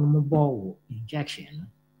tier 1 mobile injection.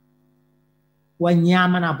 When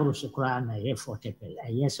Yamana Brusukran, a 40 pill,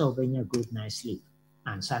 a yes over a good night's sleep,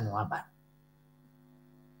 and Sanwaba.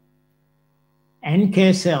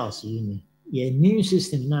 NK cells, your immune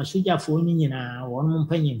system now suja for ni nyina won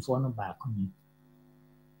mpanyimfo no ba ko ni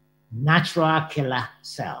natural killer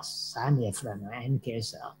cells sa na efra no NK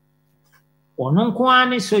cell wono ko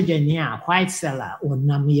ani soja ni a white cell a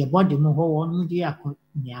wonam your body mo ho won di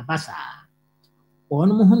ni abasa won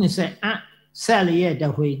mo hu ni say cell ye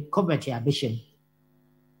da hoi coverty abishin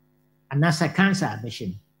anasa cancer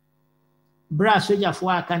abishin bra soja fo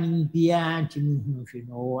aka ni bia ntimi hu hwe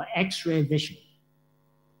no x-ray vision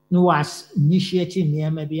no was initiating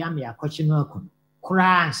near maybe am ya kochino akun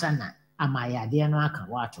kura ansana amayade no aka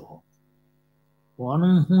wato ho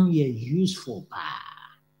won hu ye useful pa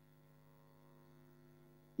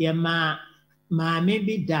ye ma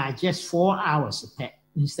maybe die just 4 hours pe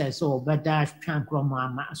instead so better tran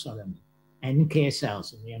kroma ma sorry NK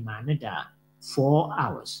cells in your man da 4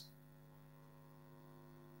 hours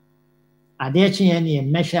adechi any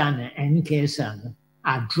measure an NK cell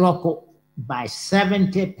a drop by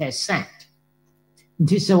 70%.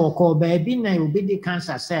 This is what called baby na obi di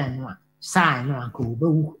cancer cell no sign no anko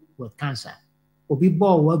obi with cancer. Obi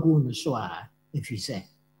ball wagu no so if you say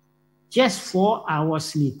just 4 hours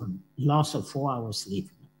sleep, loss of 4 hours sleep,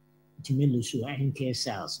 to me lose your NK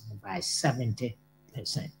cells by 70%.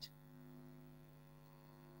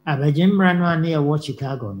 Abajim Ranwa near what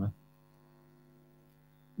Chicago no.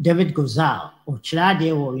 David Gozal or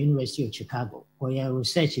Chilade or University of Chicago, where your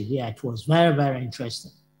research there, it was very, very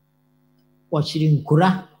interesting. Watching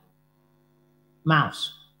Kura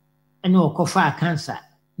mouse and no kofa cancer,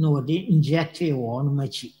 no they inject or no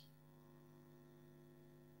machi.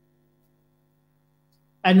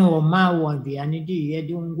 I know ma won't be any day, you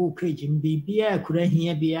don't go crazy and be beer, couldn't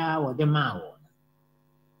hear beer or the mao.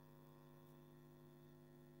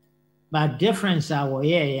 But difference our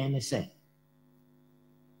yeah, and say.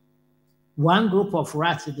 One group of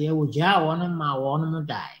rats there will jar one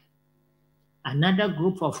die. Another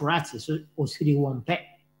group of rats is also one pet.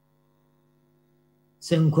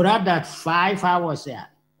 Some could that 5 hours there,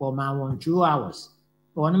 or my 1 2 hours.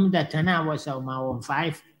 One that 10 hours or my 1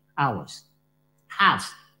 5 hours.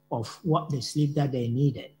 Half of what the sleep that they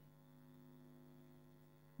needed.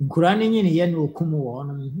 Kurani in yen no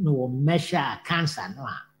kumu no measure cancer no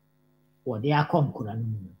or they are come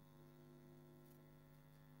kurani.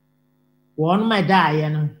 One may die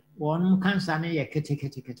and one cancer na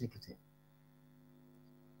kete.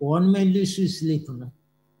 One may lose sleep no.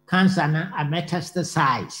 Cancer na a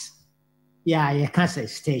metastasize. Yeah, you cancer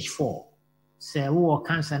stage 4. Say who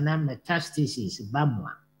cancer na metastasis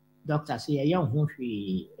bamwa. Doctor say young who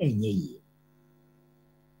enye.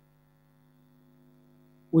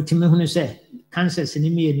 What me who say cancer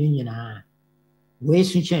sinimi nyina we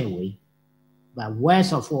switch away. But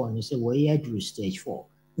worst of all, you say we are through stage 4.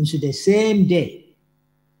 Into the same day,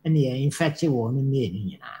 and they are infected one in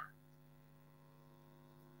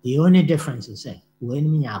the only difference is that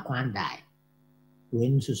when we are going die,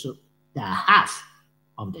 when so the half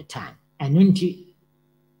of the time. And until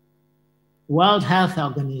World Health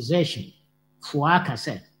Organization, for I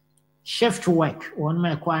said, shift work, one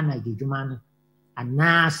may kwana jujuman, and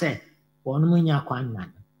now say, one munya kwana,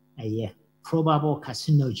 a probable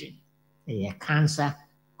carcinogen, a cancer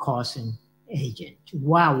causing agent.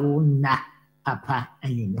 Wow, na papa,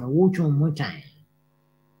 and you know, what time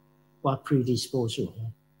what predispose you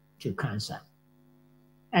to cancer.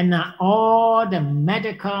 And now all the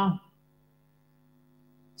medical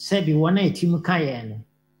say, be one a timukayan,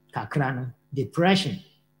 kakrano, depression.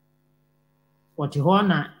 What you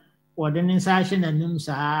wanna, what an insertion and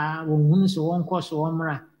numsa, one so cause one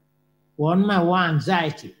my one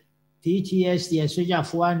anxiety, PTSD, soja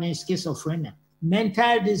for one schizophrenia.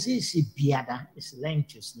 Mental disease is linked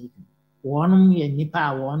to sleeping. One ye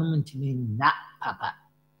nipa one to me na papa.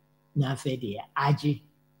 Na fede aji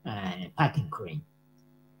packing crane.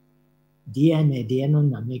 DNA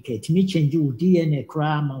na make it me change you DNA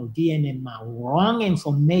crime or DNA ma wrong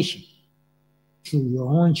information to your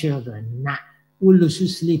own children. Na will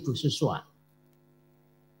lose sleep so.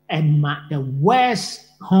 And the worst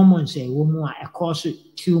hormones a woman a cause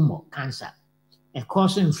tumor cancer, a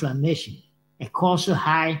cause inflammation. A cause of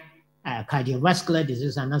high cardiovascular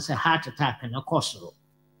disease and that's a heart attack and a cause of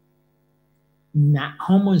na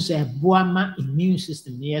hormones a boama immune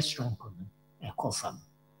system near strong a cough.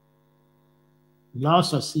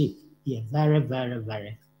 Loss of sleep is very, very,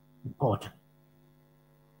 very important.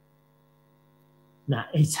 Now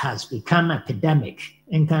it has become an epidemic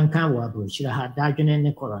in Kankan Wabuch, had died in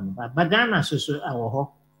the corona, but Ghana so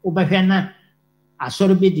our Ubahana, I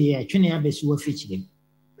saw be the Chuniabes were featured.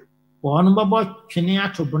 One about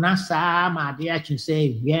Chinia to Bonasa, my dear, can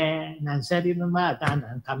say, yeah, and said, you know,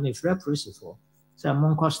 and come if repressive. So,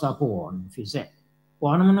 Monco stop on, if you say,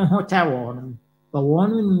 One hotel one, but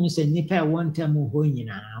one is a nipper one time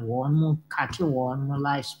one more catch one more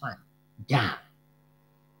lifespan down.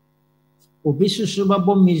 Obisusu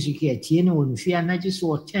babo music here, Tien when fear not just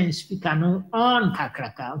what 10 speaker no on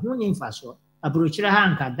kakraka, who name for so. A bruchra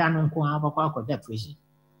hanka danon kwa abako that prison.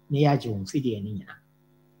 Neajo Fidi.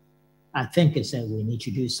 I think it's that we need to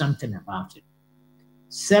do something about it.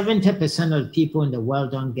 70% of the people in the world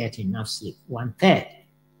don't get enough sleep. 1/3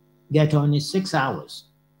 get only 6 hours.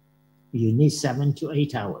 You need 7 to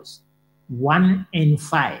 8 hours. 1 in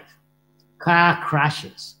 5 car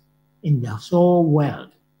crashes in the whole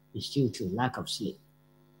world is due to lack of sleep.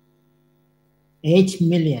 8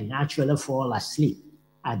 million actually fall asleep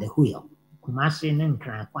at the wheel. Kumasi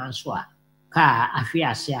nkran kwanswa car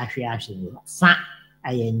afiase fa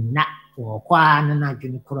ayena or kwa na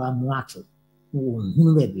dwene kura mu ato wo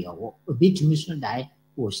hunu ba bi owo obitumi so dai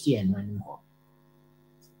wo steer no anymore.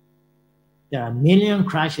 There are million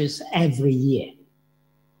crashes every year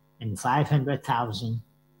and 500,000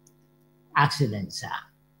 accidents are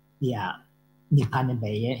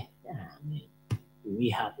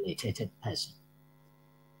rehabilitated person.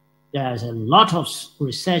 There's a lot of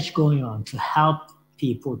research going on to help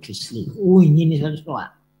people to sleep.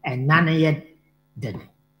 And none yet did.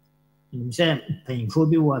 You say painful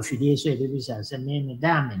be what few so baby says, and name a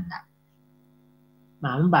damn in that.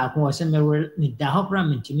 Mamma was a mirror, the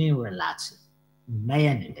hopram to me relax. May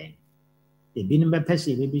anything. The binimba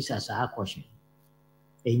pessi babies as a question.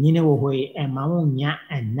 A nino way and maunya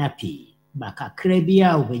and nappy. Baka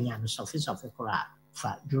krebia ubenyan surface of a crowd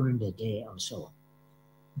during the day or so.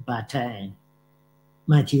 But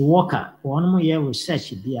Matthew Walker, one more year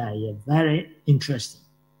research be very interesting.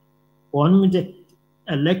 One with the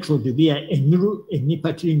electrode to be a new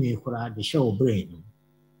nipatri crowd the show brain.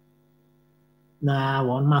 Now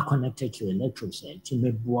one more connected to electrodes to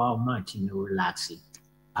me boa martin relaxing.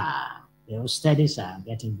 Those studies are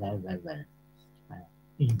getting very, very, very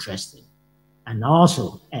interesting. And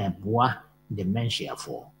also Yeboah dementia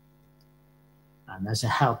for. And that's to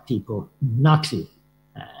help people not to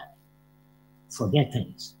forget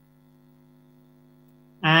things.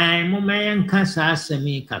 I'm my cancer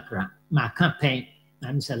semi kakra, my campaign,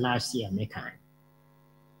 I'm the last year making.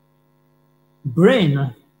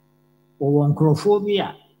 Brain or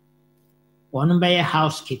onchrophobia, one by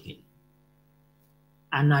housekeeping.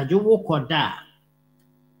 And I do walk that,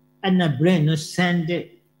 and the brain send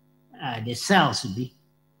the cells be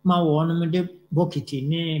ma one de bucket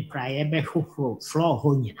ni prayer be floor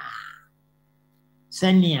honina.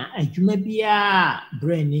 Senia adwuma bia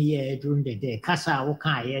brain ye during the day kasa wo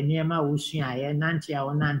kan ye niema wo sua ye nante a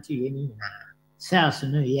wo nante ye ni na cells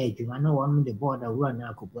no ye adwuma no one the board run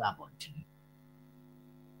akobu abontin.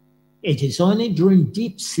 It is only during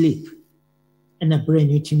deep sleep and the brain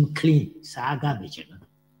it clean sa garbage no.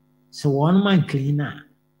 So one man cleaner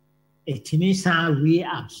it means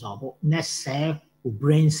reabsorb necessary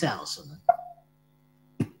brain cells.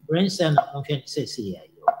 Brain cells function says here.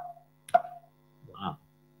 Wow.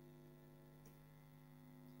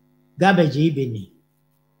 Garbage even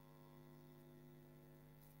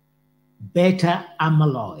beta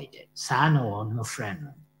amyloid, sana or no friend.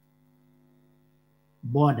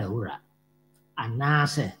 Border ura,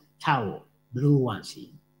 anase tau blue ones.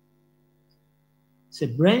 So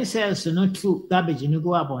brain cells are not true garbage in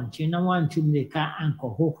go up on China 1 2 make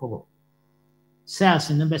anchor cells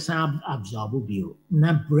in the sound absorb you.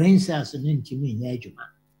 Not brain cells and intimate ejuma.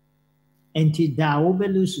 Enti da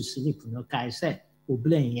obelus sleep no kai say,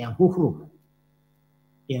 Ublain yan hookroom.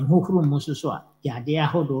 Yan hookroom mususwa, ya dea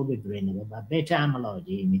hold over brain, but better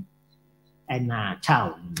amyloid and na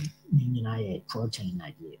chow in protein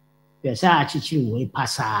idea. There's actually way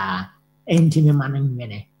passa intimate manning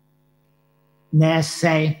mene. Let's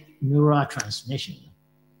say neurotransmission.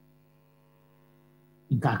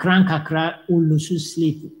 Kakra ulusu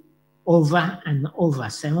sleep over and over.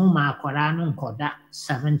 Semo ma kwarano koda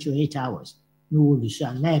 7 to 8 hours. No ulusu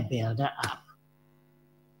and build up.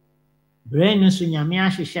 Brain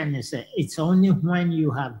sunyamiashishan say it's only when you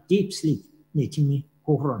have deep sleep netimi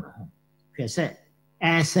hohrono. Say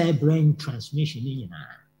as a brain transmission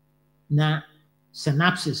na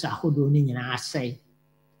synapses ahodo ni nyina say.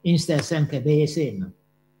 Instead senke be say no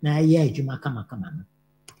na ye adwuma kama no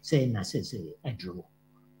say na say adwo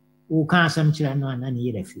wo ka asam kira no ana ne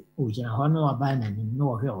yerefi o gina ho no aba na ni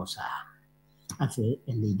no hwe o sa afi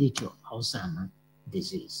a lead to Alzheimer's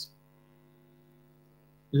disease.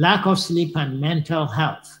 Lack of sleep and mental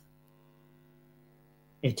health,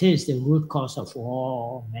 it is the root cause of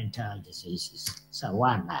all mental diseases. So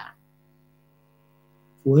one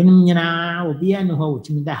when nyina obi anu ho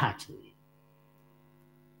otimi da hatu.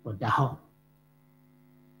 Or the home.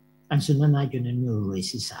 and so na adwene no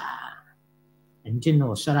resisa and you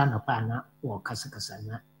know sara no pa na wo kasa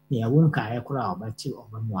na ne wonka ayekora obati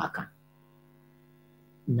obamu aka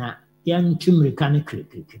na yan tumrika ne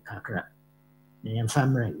kakra na yan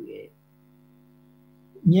family we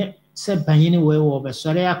nye se banyini we wo be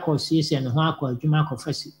sore akosiesie ne ho akọ adwuma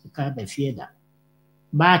akọfasi ka ba fie da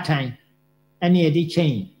baatan ene edi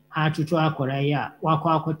chain atutu akora ya wakọ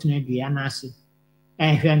akọtena dua na ase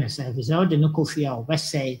ehwe ne se fi se o de ne kofi a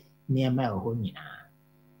obesai niema eho nyina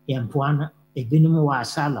yempoana ebinum wa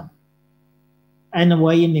asylum ene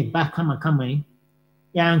wo yi ne ba kama yi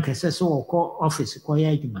ya nkese se wo kọ office kọ ya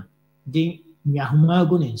adwuma di nyahoma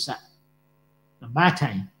agu ne nsa na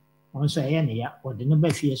baatan onso eye ne ya ode ne ba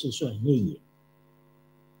fie so enye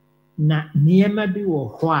na niema bi wo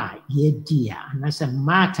ho a ye dia na se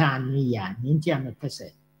mata ne ya ne ntia me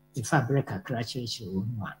pese the fabric akrakyeche wo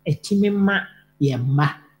no a etimi ma ye ma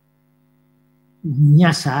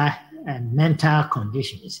nyasa mental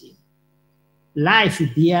conditions life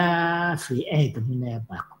bia free egg mu na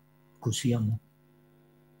ba kusua mu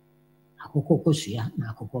akoko kusua na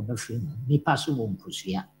akoko ba free mu ni paso wo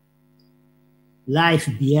kusua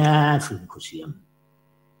life bia free kusua mu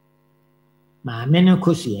ma meno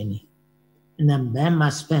kusua ni na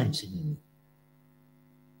mbema spams ni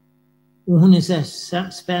uhunu se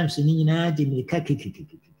spams ni nyina di mirika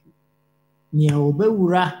kikikiki ni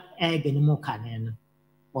obewura egg ni mo kane no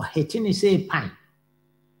o heti ni say pan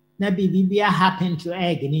na bibia happen to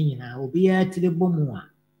egg ni nyina obi atrebo mu a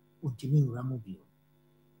otimi wura mu bio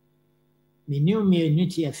me ni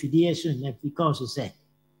ti afidie so na because say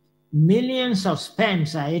millions of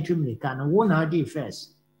spams are etumrika no wo na di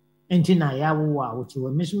first enti na ya wo a wo ti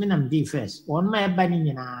wo mesumi na mdi first won ma eba ni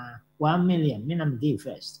nyina 1 million me na mdi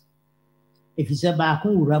first if is ba ko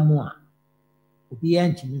wura mu a obi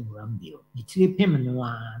antimi wura mu bio ni tiri pem no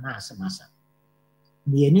a na asamasa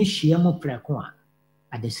me ni hia mu preko a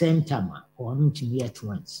at the same time on to be at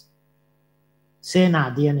once say na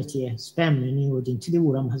de na tie spam ni wo din tiri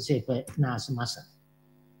wura mu se pe na asamasa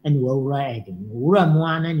ani wo wura egg wura mu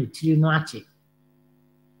ana ni tiri no ache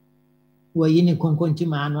wo yini konkonti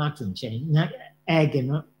ma anu ato nchen na egg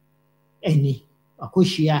no any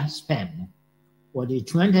akoshia spam what the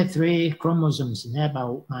 23 chromosomes in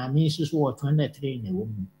about my means what 23 in a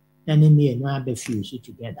woman then in me no be fuse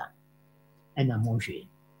together and I'm okay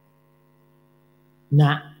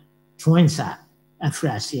na twins are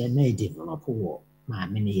afrasi na develop war my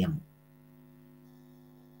minium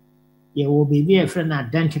you will be a friend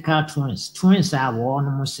identical twins are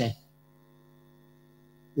one say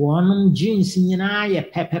one genes nyina ye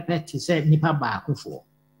pepepe to say nipa baako fo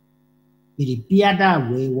biri biada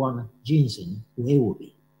we one genes we will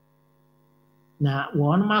be na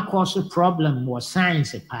one ma cause problem was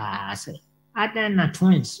science pass other na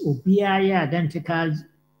twins obiara identical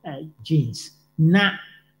genes na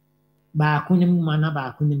baako ni mu na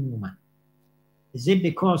baako ni mu ma is it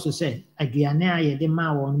because you say aduane aye de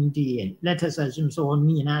ma won di let us assume so one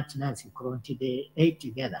nyina tena fi kronti they ate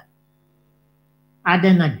together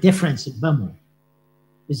other na difference bamu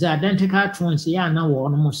is identical twins ya na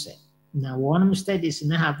one mo say na one studies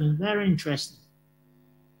na have been very interesting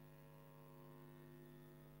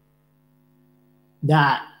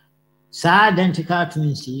that identical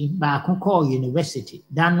twins ba ko call university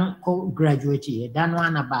dan ko graduate ye dan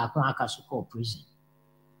wana ba ko akaso call prison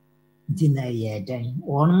dina ye dan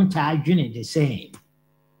one ta adwene the same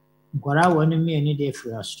gora one me ni dey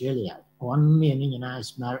from Australia one me ni nyina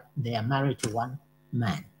is they are married to one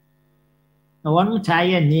man na one ta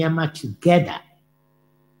ye niema together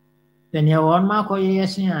then you one ma ko ye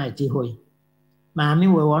sin a ti hoy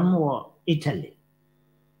maami we one more Italy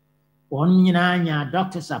one nyina nya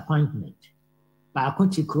doctor's appointment ba ko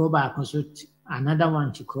ti kro ba ko so another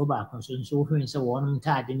one ti kro ba ko so so hwen se one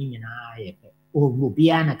ta de ni nyina ye pe o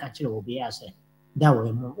bia na ka kire o bia se da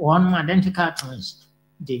we mo one identical twins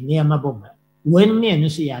the niema boma when me no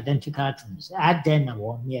so identical twins add then na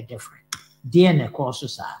one me different DNA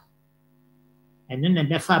course sa and then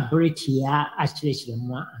the fabric here actually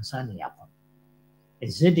mu ansa na yapo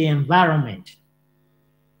is it the environment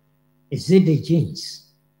is it the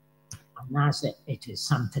genes now say it is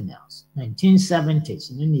something else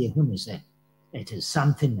 1970s and you who say it is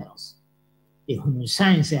something else the human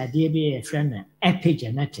science idea be a friend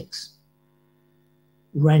epigenetics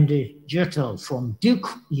Randy Juttel from Duke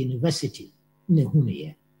University ne hu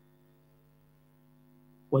ne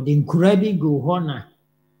what in Kurabi go hona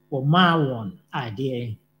or ma won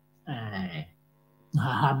idea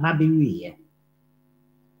mabi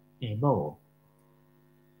wi bo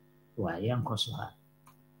wa yan ko so ha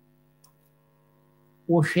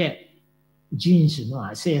wo hwe genes no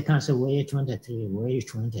I say can say way 23 way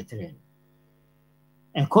 23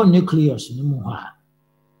 e ko nucleus no mu ha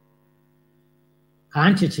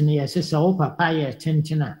kan tete yes say o papa ye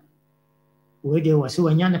tentina we dey was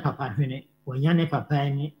wanya ne papa hwene wanya ne papa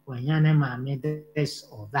ni wanya ne maame this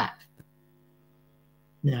or that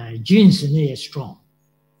na genes no is strong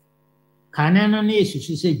kana no na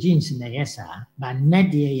yesusu say genes na yesa but na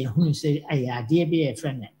de ye hu say ayade be a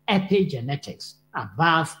friend epigenetics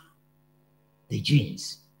above the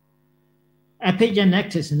genes.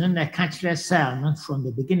 Epigenetics and then the catcher cell no, from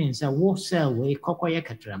the beginning say wo cell way kokoye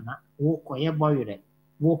katrama, wo koye boyre,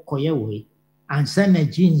 wo koye way, and send the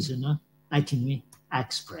genes no actually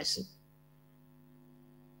express it.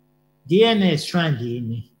 DNA strand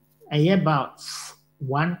in about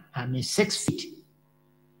 6 feet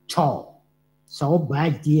tall. So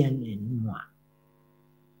by DNA no.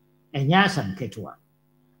 And yasam ketwa.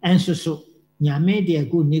 And so nyame de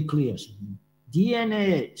good nucleus.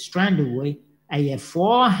 DNA strand away a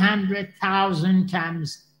 400,000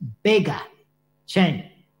 times bigger chain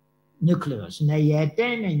nucleus. Na ye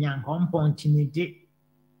den and young compound timid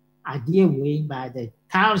idea way by the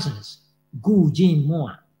thousands good gene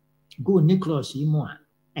more, good nucleus more,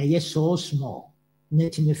 a yes so small,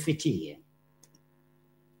 netting 50 year.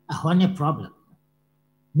 A honey problem.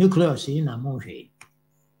 Nucleus in a movie.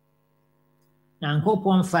 Now,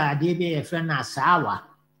 compound fire, dear be a friend as sour.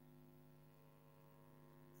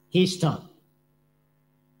 Histone.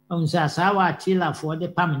 On Sasawa Tilla for the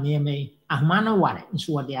Pam near me, a man of water is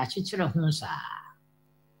what they are chicher of Hunsa.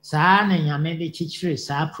 San and Yamedi chicher is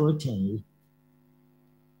our protein.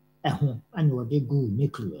 And what they go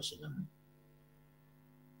nucleus.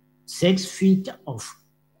 6 feet of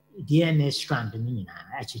DNA strand in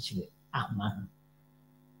a chicher.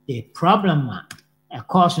 The problem, a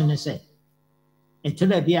caution is it. Ito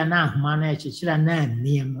da bia na ahoma na echichira na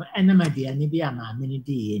miam enema bia ni bia ma mini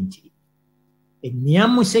di enti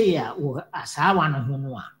miam se ya wo asawa no ho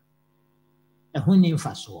no a eho ni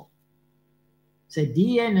mfaso se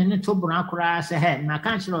die ne to bra kura se he na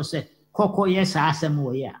kan chiro se koko yes asem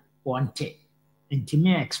wo ya wonte enti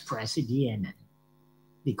me express DNA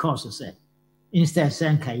because se instead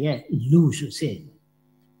sen ka ye lose se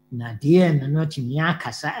na DNA no timi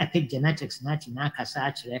akasa epigenetics na timi akasa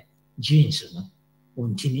akire genes no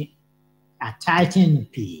Untini a tighten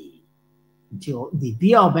P until the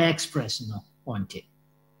be express no want it.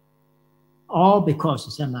 All because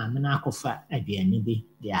it's a manako at the enemy,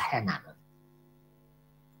 they are henna.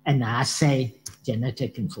 And I say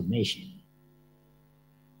genetic information.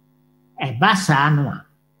 A basanoa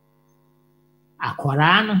a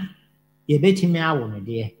quarano, ye bet me a woman,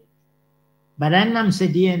 dear. But I am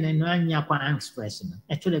said, dear, and no one express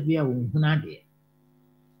actually be a woman, dear.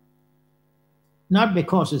 Not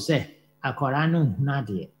because you say, a Koranu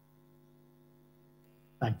nadia,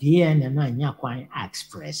 but dear and no yakwan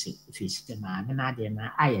express it if it's the man nadia na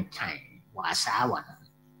I time was our.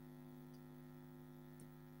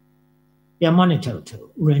 Your monitor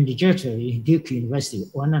to Randy Duke University,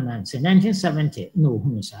 1970, no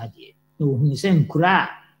who's idea, no who's in Kura,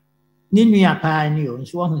 Ninia pioneer, and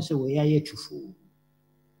so on so we are yet to fool.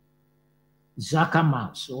 Zaka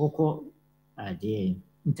Mouse, or the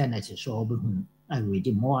internet is all. I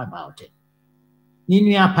read more about it.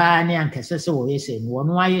 Ninia pioneer and Cassessa was saying, one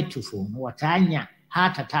wire to phone, what anya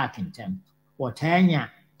heart attack in them, what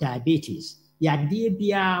anya diabetes, ya dear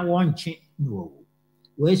bia one no.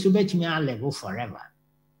 Where to bet me a level forever.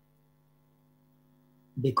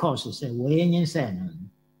 Because it's a way in saying,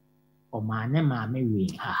 or my name,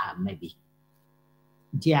 maybe, haha, maybe.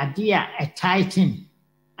 The idea a tighten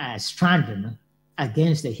strand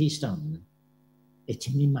against the histone.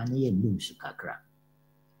 It means money lose kakra.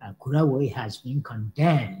 Kuraway has been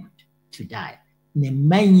condemned to die.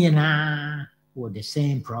 Nemanyana with the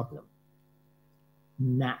same problem.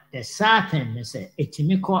 Now the certain is it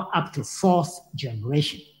may call up to 4th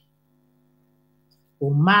generation.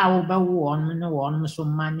 Uma oba one so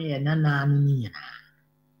money and nana.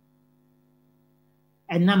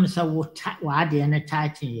 And namsa wadi and a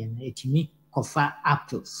title and it may cover up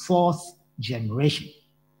to 4th generation.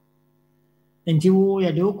 And you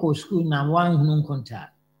are the local school now one non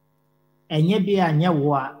contact. And ye be a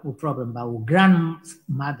no problem about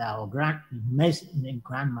grandmother or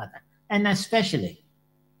grandmother. And especially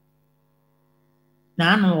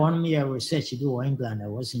now one year research do in England I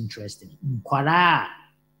was interested. Kwara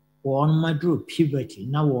one my drew puberty,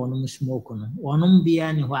 now one smoke one be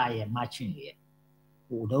anywhere matching here.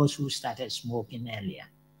 Those who started smoking earlier.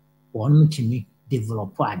 One to me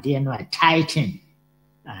develop a tighten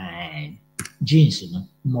genes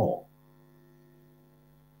more.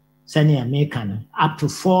 Sani American up to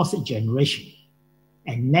 4th generation.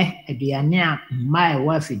 And ne aduane my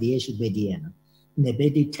wife the issue bedi no ne be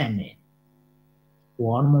determine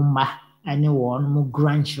one mumba and one more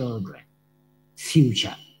grandchildren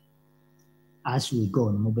future as we go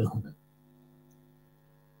no be hunu.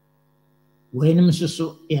 When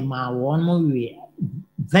so ema one more we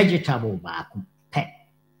vegetable back pet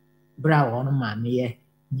bra one ma me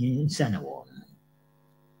yin sana one.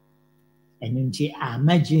 And until I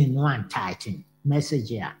imagine one titan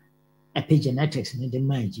message epigenetics in the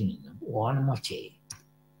margin one more.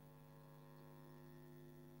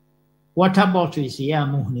 What about is ya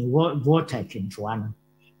muhni water kinchwana?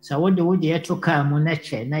 So what do we to come on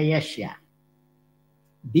nature na yesha?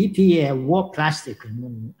 BPA war plastic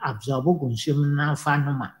absorb consume na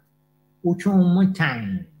fanoma. Uchum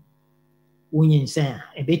time winning say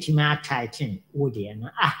a bit ma titan would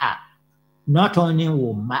aha. Not only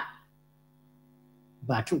woman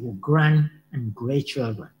but grand and great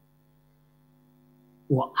children.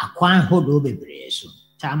 Or acquire hold bebree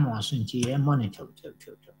time was into a monitor.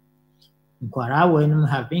 Nkwara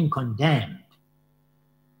have been condemned.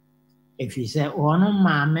 If you say, oh no,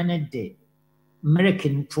 ma minute day,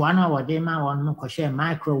 American tuana or dema or no share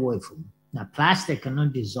microwave, na plastic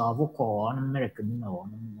cannot dissolve or on American no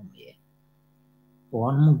here.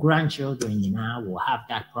 One grandchildren will have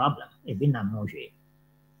that problem. Even a moje.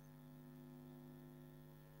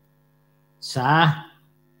 Sir,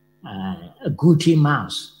 a Gucci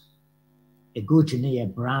mouse, a Gucci near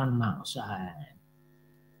brown mouse.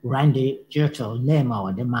 Randy Turtle name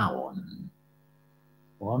our the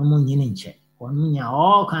one moon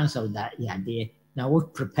all kinds of that there. Now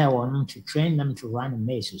would prepare one to train them to run a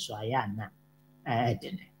maze, so I am not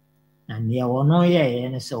and there were no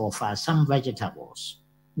and so far some vegetables.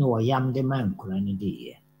 No yam the man could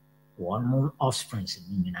dear. One more offspring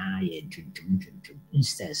in I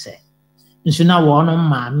instead say. And so now one of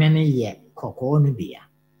my many yet cocoa beer.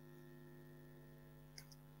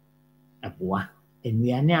 A boy. And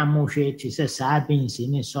we are now more to say soybeans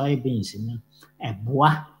in soybeans in a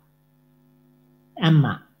bois.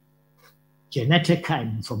 Emma, genetic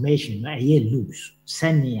information a year loose.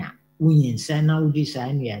 Senia, winning Sena,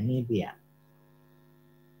 design ya nebia.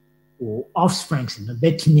 Or offsprings in a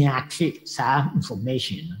bit near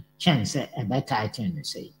information, chance a better item to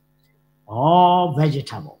say. All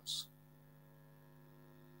vegetables.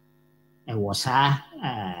 It was her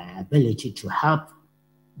ability to help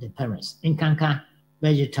the parents. In Kanka.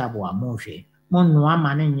 Vegetable or moshi, Mon no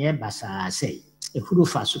man ye basa say, a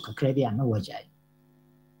hurufa suka no wajai.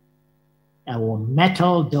 A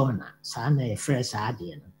metal donor, son a fresh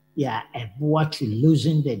adian, ya a boy to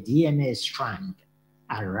losing the DNA strand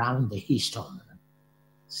around the histone.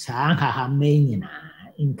 Sanka manina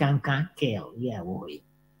in Kanka kale, yeah, boy.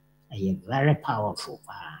 A very powerful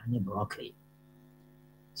broccoli.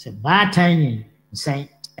 So bad time say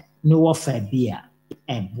no offer beer,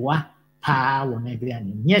 a boy. Pa won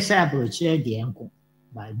aduane yes abrochire de enko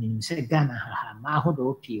ba nim se Ghana ha ma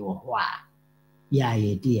hodo pii wo ho a ya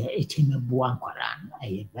ye de etimebu ankwara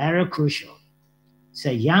no very crucial.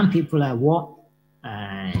 So young people are what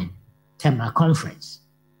tema conference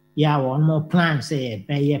ya one more plan say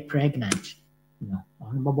be pregnant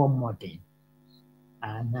on bobo modern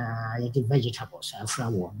and the vegetables afra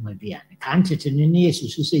one aduane kan tete ne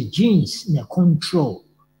yesu say genes na control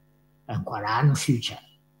ankwara no future.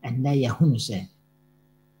 And now you say,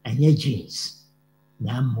 and your genes,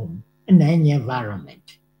 Namum, and then your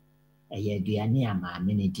environment. A year dear ma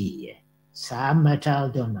many dear. Some metal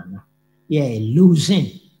donor,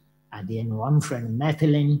 losing at the end one friend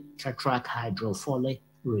methylene tetrahydrofolate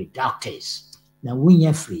reductase. Now when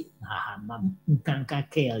you're free, mam, can't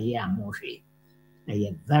kill ya moshi.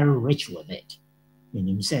 You're very rich with it. When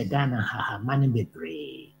you say Ghana, money be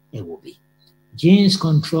brave, it will be. Genes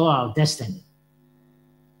control our destiny.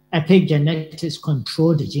 Epigenetics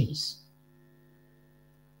control the genes.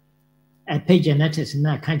 Epigenetics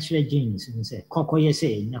na country genes and say, Coco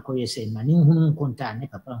say, Nako say, Manin conta ne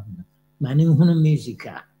papa, Manin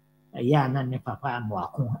musica, a yana ne papa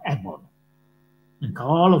moacum ebon. And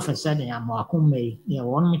all of a sudden, I'm moacum may near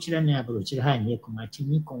one much than able to hand ye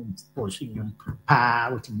comatini composing pa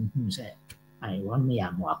with him say, I want me a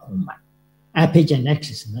moacum.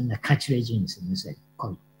 Epigenetics and the country genes and say,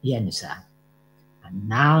 Call Yenisa.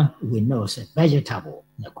 Now we know it's a vegetable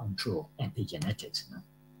the control epigenetics.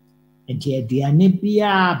 And here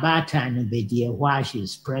Dianibia bata and be why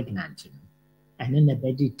she's pregnant, and then the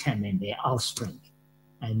baby determine the offspring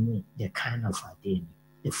and the kind of DNA.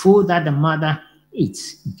 The food that the mother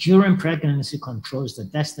eats during pregnancy controls the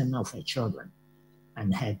destiny of her children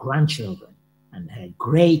and her grandchildren and her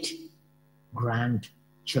great grandchildren.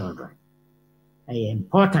 children.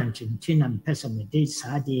 Important in person with this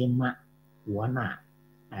idea one a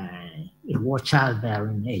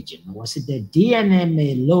childbearing age. Was it the DNA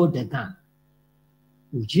may load the gun?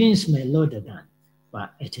 The genes may load the gun,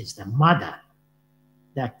 but it is the mother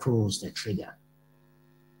that pulls the trigger.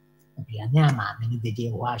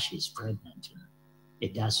 While she's pregnant,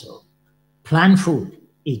 it does so. Plant food,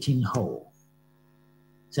 eating whole.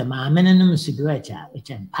 So my minimum cigarette, it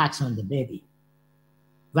impacts on the baby.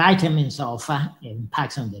 Vitamins offer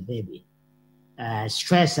impacts on the baby.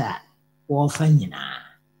 Stressor, often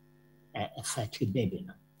affect the baby.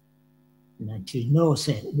 And to know,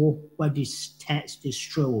 say, what this test, this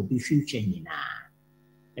stroke will be future,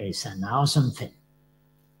 it's an awesome thing.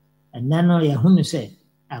 And then you who say,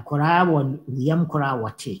 a cora yam cora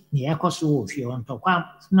wati, the echoes if you want to come,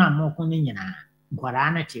 no more conina,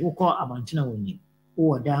 guaranity, who call Abantina winning,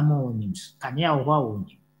 or Damo winning, Kanya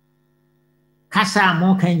winning. Casa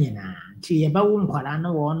more Kenyana, tea about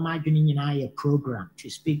Quarano or imagining a program to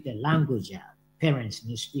speak the language parents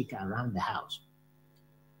new speak around the house.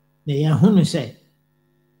 The Yahoo said,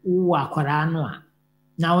 Ua Quaranoa.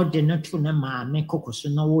 Now the notuna ma me cocosu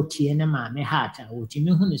no tea and ma me heart, which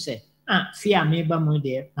you say, fear me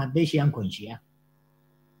bamude, my baby unconsia.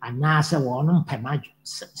 And Nasa won't pemaj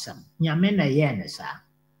some. Yamena yenesa.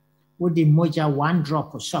 Would the moja 1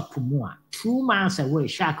 drop of sapumua, 2 miles away,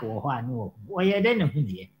 shack or one, or ya then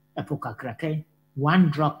a poca cracker, 1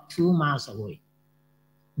 drop 2 miles away.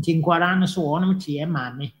 Tinquarana so on tea,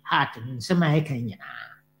 mammy, heart and some American.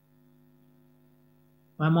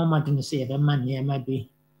 My mamma didn't say the man near might be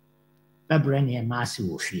Babrania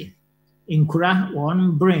massive fear. In Kura,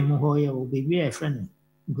 one brain hoya will be very friendly,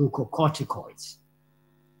 glucocorticoids.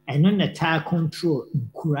 And on the tire control in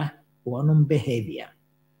Kura, one behavior.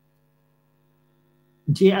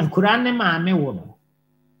 Nti akurane maame wo no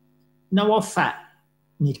na wo fa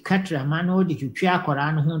ni katra ma na odi twitwa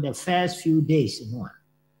akora no ho the first few days no a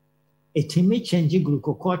etimi change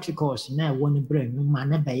glucocorticoids na wo ni brain no ma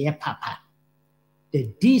na beye papa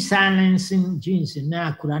the desilencing genes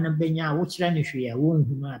na akora na benya wo kira ne hwe ya wo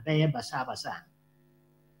hu na beye basa basa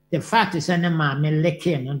the fact is na maame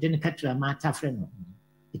leke no de katra ma tafre no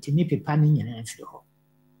etimi pepa ni nyina afiri ho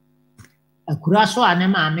akura so ane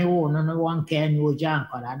maame wo no no won ka ni oja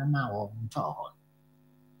ankwara no ma wo nto ho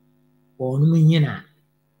wonum nyina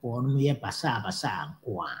wonum ye basa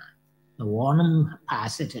ankoa na wonum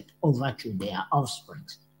pass it over to their offspring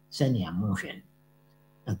senior motion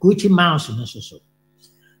a gucci mouse no so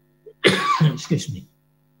excuse me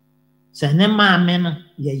sene maame no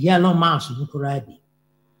ye yellow mouse no kura bi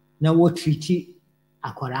na wo treat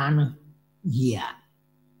akwara no yeah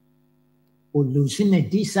or losing a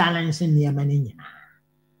desilencing near many.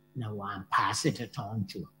 Now one pass it on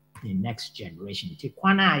to the next generation.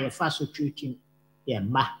 Tikwana, a fast treating,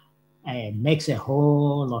 makes a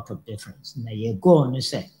whole lot of difference. Now you go and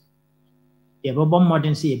say, the Bobo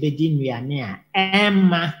modern see a bit in near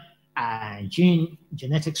Emma gene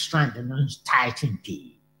genetic strand and tighten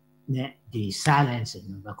P. The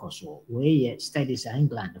silencing because we studies in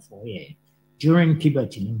England for a during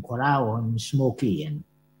puberty in Korao and Smoky and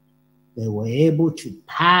they were able to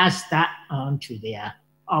pass that on to their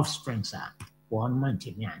offspring. 1 month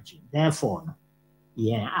in therefore,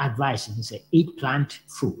 advice is eat plant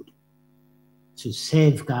food to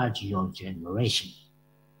safeguard your generation.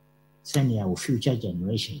 Send your future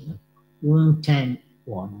generation.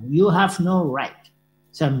 You have no right.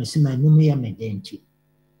 Some Simanumia Medenti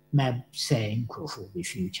may say for the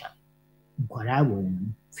future.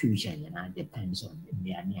 Future depends on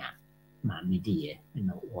the Mammy dear,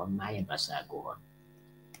 or my basa go on.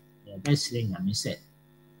 The best thing I said,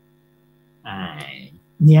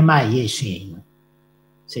 near my year saying,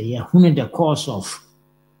 say, the cause of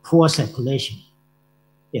poor circulation,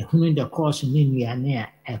 the cause of near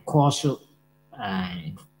a cause of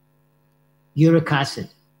uric acid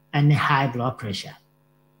and high blood pressure.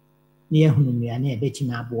 Near whom we are near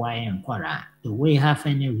betting up why and quara, the way have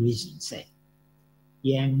any reason, say,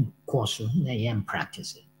 young course, young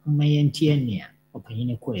practicing. My near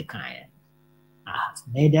opinion I have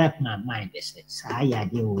made up my mind. I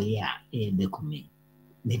deal we are a becoming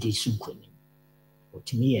medicine queen.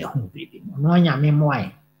 But me a home baby. No, I mean,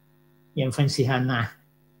 why? You fancy her now.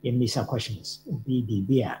 You miss our questions. Be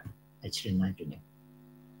beer, actually, imagine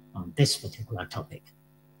on this particular topic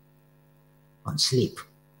on sleep.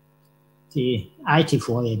 The IT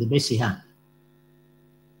for the basic hand.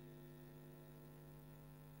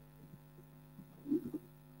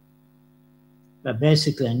 But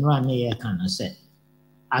basically, no one here can say.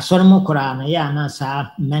 I saw more Koran, yeah,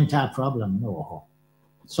 mental problem, no.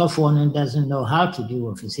 Someone doesn't know how to do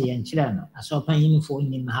it. I saw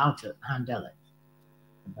him how to handle it.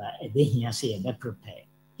 But he say be prepared.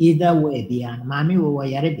 Either way, beyond mommy or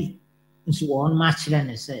yarebi. And so one match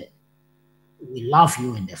then say, we love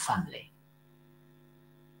you in the family.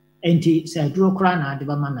 And he said, Drew Crana, the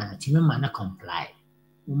man, Timman comply.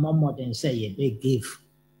 More than say, they give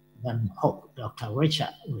them hope. Dr.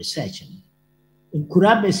 Richard researching. In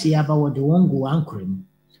Kurabesi about the Wongu anchoring,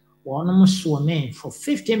 one almost swimming for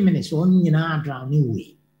 15 minutes, only in our drowning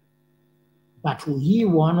way. But we hear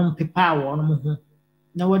one paper, one.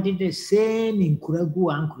 Now, what did they say in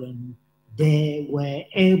Kuragu anchoring? They were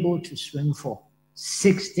able to swim for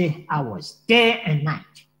 60 hours, day and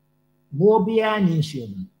night. Bobia and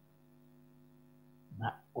insulin.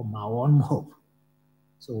 But on my own hope.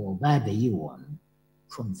 So, by the year one,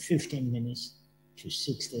 from 15 minutes to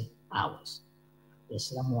 60 hours.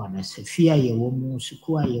 There's someone as a fear ye woman,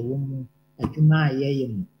 Sukua ye woman, a Juma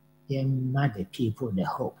ye the people the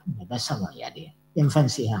hope. That's someone yadi. Then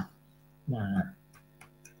fancy her. Now,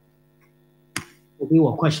 we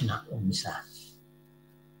will question her, sir.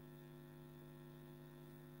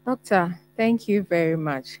 Doctor, thank you very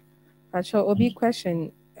much. Actual Obi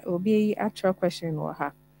question, Obi actual question will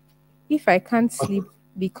have. If I can't sleep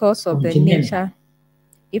because of the nature,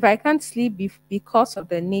 because of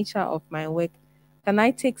the nature of my work, can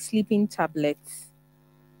I take sleeping tablets?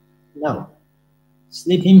 No.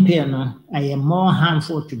 Sleeping pill, no, I am more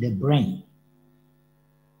harmful to the brain.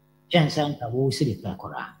 Chanson will sleep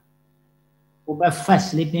over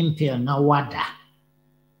fast sleeping pill, no water.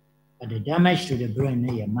 But the damage to the brain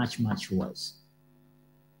is much, much worse.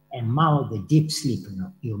 And more the deep sleep,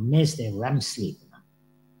 you miss the REM sleep.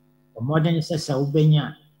 The modern says,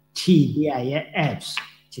 tea, be herbs,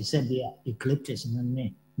 she said, the eucalyptus,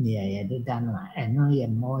 near the dano, and no, you're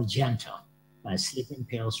more gentle, but sleeping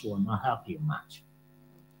pills will not help you much.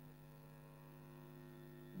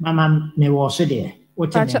 Mama, me was there.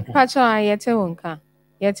 What Pacho,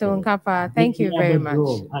 thank you very much.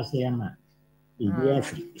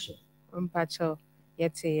 Pacho,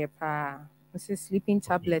 this is sleeping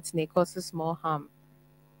tablets, they causes more harm.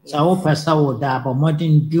 So, Pastor would have a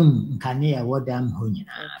modern doom, Kania, what damn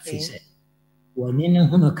hunina, he said. When in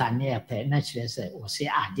Huno Kania, pet naturally said, or say,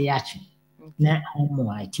 the action. Not home,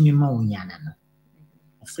 I Timimo Yana.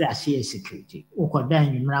 A flash here security. Oko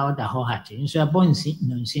dan you round the whole hat. In so a bonsi,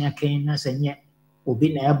 no see a cane as and yet, will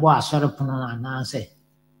be a boy sort of and answer,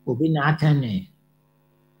 will be not a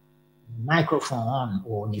microphone on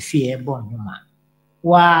or the fear born human.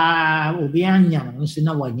 Why, will be onion, so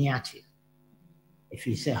no one near it. If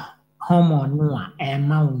you say home or no, a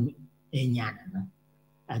mount in yana,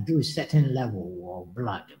 I do a certain level of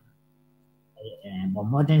blood. But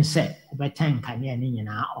modern set, over time can you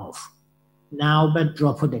off. Now, but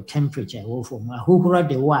drop the temperature over my who brought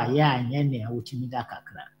the wire and any which me that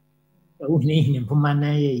crack. The only in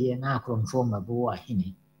Pumana ye now conform a boa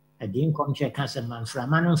hinny. I didn't come check as a man from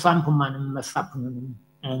man and fan Puman fapun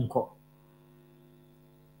and co.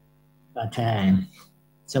 But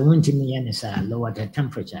so winter me and lower the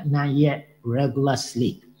temperature, not yet regular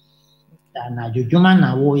sleep. And I do man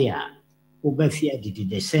a warrior over fear did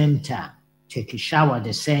the same time, take a shower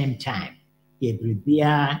the same time. Ye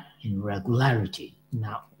prepare in regularity.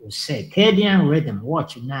 Now, we say, Cadian rhythm,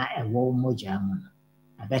 watch now a wall mojaman,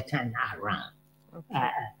 a better around.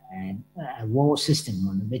 A wall system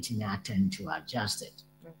on the betting attend to adjust it.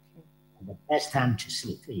 The best time to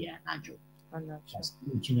sleep, yeah, Naju. Just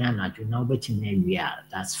Naju, no betting area,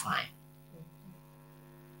 that's fine.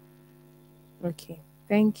 Okay,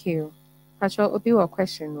 thank you. Pacho, Obi, a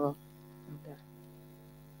question, Ro.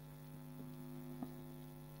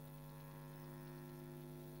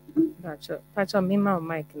 Pacho, Mima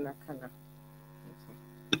Mike Nakana.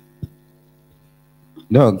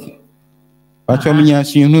 Dog. Pacho Minya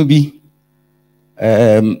Shinubi.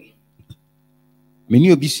 Many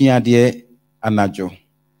obisia de anajo.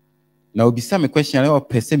 Na obisa me question or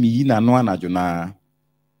pese mi yi na no anajo na.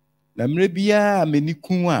 Na mrebia meni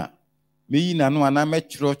kunwa. Me yi na no ana me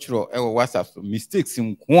chro e WhatsApp so mistakes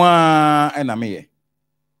nkwa e na me ye.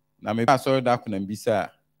 Na me sorry da kuna mbisa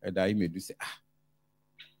e da imedu se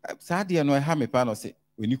Sadia no ha me pa no se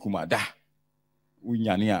oni kuma da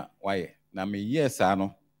unyane a waye na me yes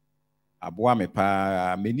no aboa me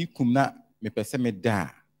pa meni kum na me pese me da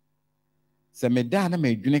se me da na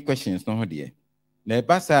me dwene questions no ho de na e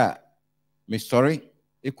basa me sorry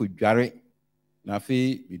e ko dware na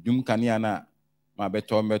fe medum kanea na ma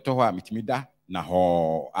beto ho a metimi da na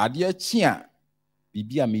ho ade achi a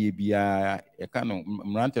bibia me ye bia e ka no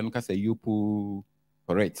mrante no ka say yopo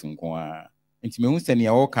correct nko a nti me hu se ne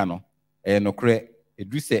ya woka no no kre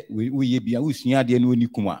do say we be a usua de no ni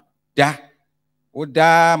kuma da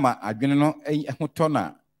oda ma adwene no hoto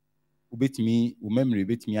na obetimi wo memory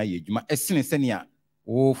betimi aye adwuma esene sene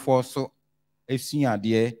wo for so esua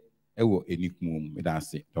de ewo enikum me dan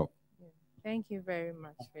se doc. Thank you very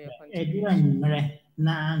much for your contribution.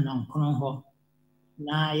 Na nankron ho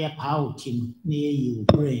na ya power team na ye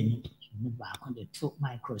brain no ba ko the two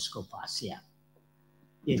microscope asia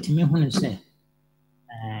yet me hu say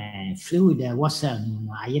fluid was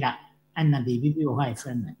no ayira and na baby bi ho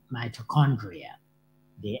friend mitochondria,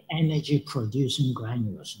 the energy producing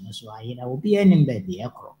granules so ayira obi anim ba de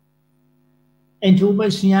ekro enti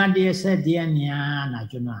obasua de said de na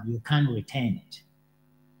you can't retain it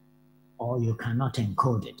or you cannot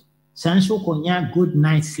encode it. Sanso konya good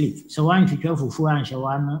night sleep. So one to twelve fufu and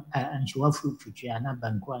shawana and shawa fruit to na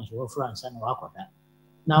banku and shawa fruit and sana wakoda.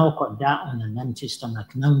 Now koda on an empty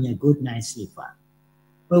stomach. Now a good night sleeper.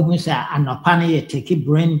 But when say anopana ye take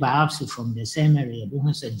brain biopsy from the same area, but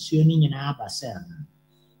when say tuning in our cell,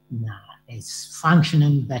 na it's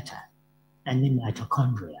functioning better. And the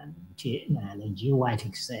mitochondria, G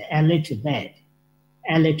White say early to bed,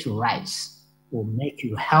 early to rise will make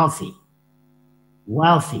you healthy,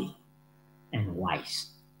 wealthy, and wise.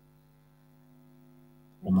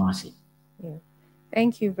 Yeah.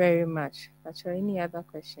 Thank you very much. Actually, any other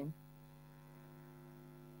question?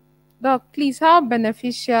 Doc, please, how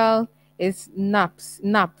beneficial is nap?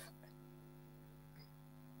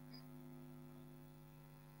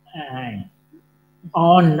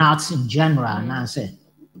 All nuts in general, Nancy.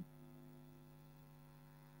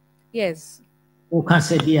 Yes. Who can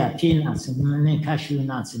say dear peanuts and cashew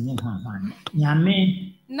nuts and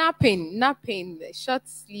napping, short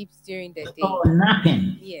sleeps during the day. Oh,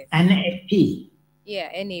 napping. Yes. NAP.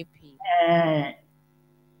 Yeah, NAP.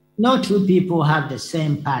 No two people have the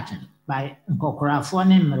same pattern. By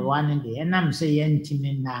Nkokorafone Merwane de Enam say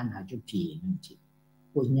yentimin na jupi.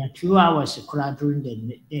 When you're 2 hours during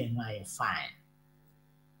the day, no, you're fine.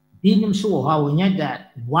 Being so how when you're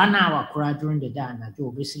that 1 hour during the day, na jo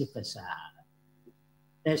obviously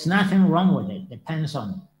there's nothing wrong with it. Depends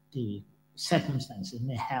on the circumstances and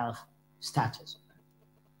the health status.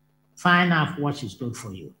 Find out what is good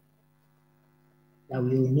for you. That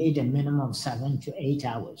we will need a minimum of 7 to 8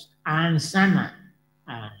 hours. And sana,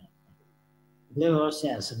 Leo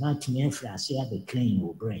says not to me for the clean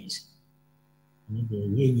your brains. And the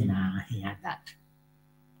union hear that.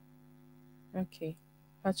 Okay,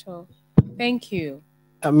 Pacho. Thank you.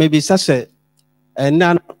 Maybe such a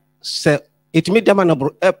nan say it made them an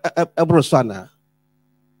abrosana.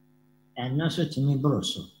 And not so to me,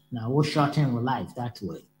 broso. Now we'll shorten our life that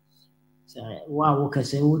way. So, wow, we can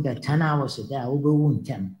say that 10 hours a day, we'll go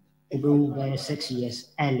 10, we'll go 6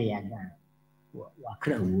 years earlier than what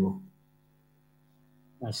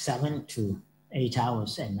 7 to 8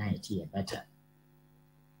 hours a night here better.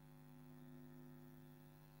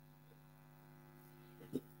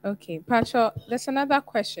 Okay, Pacho, there's another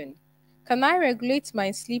question. Can I regulate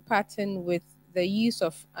my sleep pattern with the use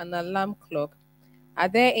of an alarm clock? Are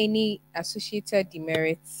there any associated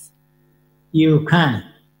demerits? You can,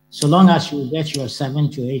 so long as you get your 7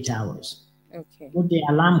 to 8 hours. Okay. With the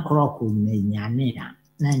alarm clock will make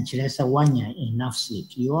enough sleep.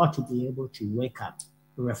 You ought to be able to wake up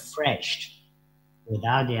refreshed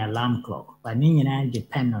without the alarm clock. But it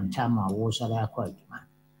depends on time or what's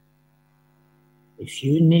if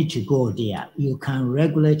you need to go there, you can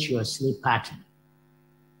regulate your sleep pattern.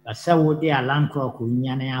 But so with the alarm clock,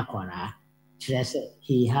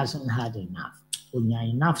 he hasn't had enough. When you have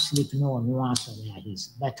enough sleep, no one wants to he's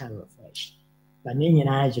better refreshed. But then you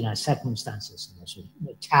know, circumstances,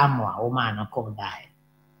 the time or woman call die.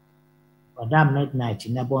 But that midnight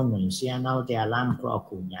in the morning, see now the alarm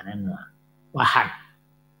clock will what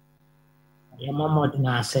your mom would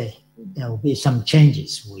not say there will be some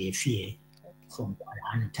changes we fear.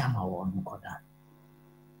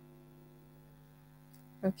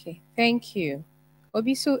 Okay, thank you.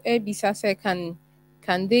 Obiso Ebisa said, can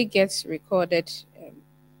they get recorded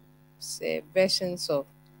versions of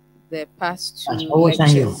the past two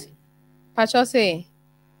lectures? Pacho say.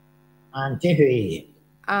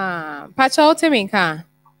 Pacho Teminka.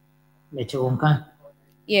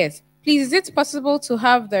 Yes. Please, is it possible to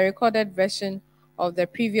have the recorded version of the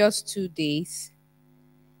previous 2 days?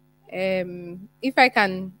 If I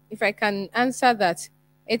can answer that,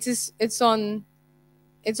 it's on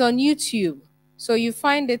YouTube. So you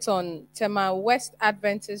find it on Tema West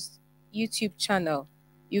Adventist YouTube channel.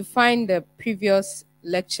 You find the previous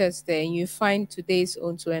lectures there, and you find today's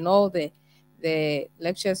own too, and all the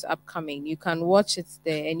lectures upcoming. You can watch it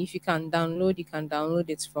there, and if you can download, you can download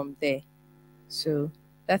it from there. So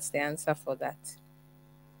that's the answer for that.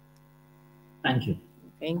 Thank you.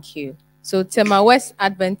 Thank you. So Tema West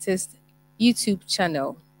Adventist YouTube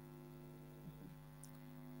channel.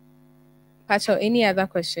 Pacho, any other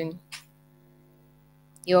question?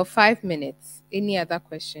 Your 5 minutes. Any other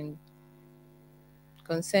question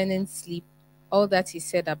concerning sleep? All that he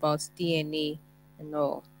said about DNA and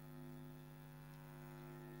all.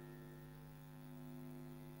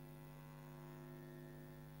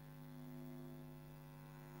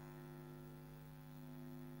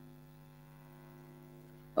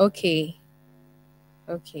 Okay.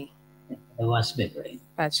 Okay. It was big.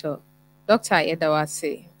 Pacho. Dr.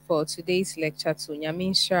 Edawase, for today's lecture to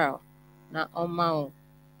Nyamin Shao na Omao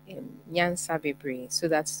Nyansa Bebre, so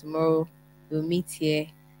that tomorrow we'll meet here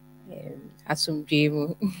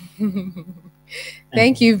Asumjemu.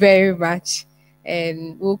 Thank you very much.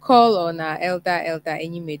 And we'll call on our Elder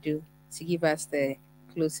Enyimedu to give us the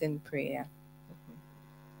closing prayer.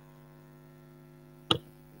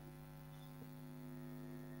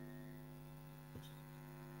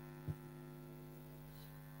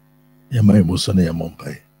 Yama Musone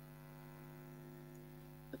Yamompai.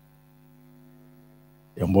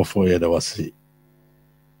 Yambofo Yadawasi.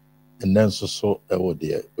 And then so ewo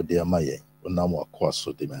de amaye. Onamo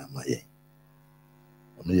akwaso de amaye.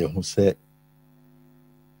 Omo who say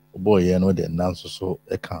boy no de nanso so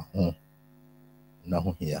eka ho na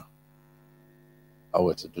ho hia.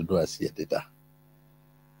 Awete dodo asi ededa.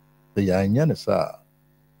 The yanya ne sa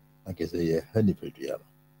akese ye hani pedua.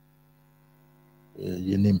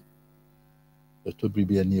 Yenim to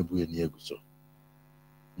bibia ne ebu eni eguso.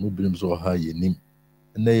 Mo birim so ha yenim.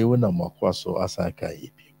 Na ye wona makwaso asan ka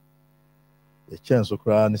yebi. The chance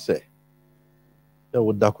okra ne say e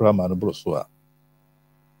wo dakora ma no bro so a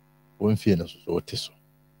won fie no so wote so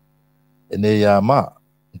ene ya ma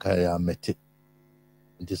nka ya mete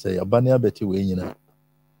nti say ya bane abeti we nyina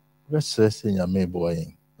we sese nyame bo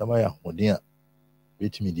yen na ma ya hoden a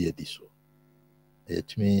betimi di edi so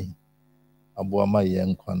etimi abo ama ye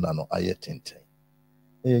nkwa na no aye tenten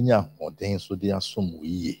e nya hoden so de asom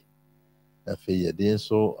wiye na fe ye de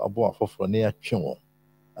so abo afoforo ne atwe won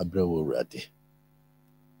abra wo urade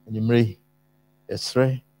enimre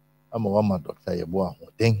esre ama wama Dr. Yeboah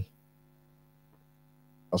hoden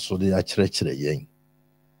aso de akyerɛkyerɛ yɛn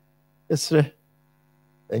esre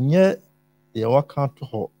enye ye waka to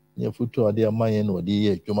ho ne futu ade ama yɛn na ɔde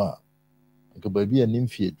yɛ adwuma nka baabi a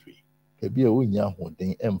nimfie aduri ka bi a wonya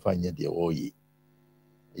hoden emfa nyɛ de wɔyɛ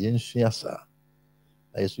yɛn sua saa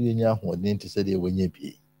na yeso yɛnya hoden te sɛ de wɔnya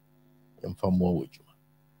bi emfa mo wɔ adwuma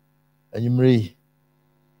anyimre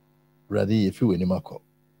brade yɛ fi w'anim akɔ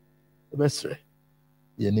ebɛsrɛ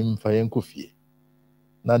yɛnim fa yɛn kɔ fie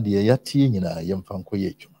na de yɛatie nyinaa yɛmfa nkɔ yɛ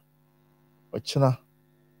adwuma ɔkyena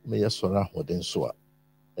me yɛsɔre ahoden so a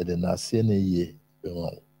ɛde na aseɛ na yie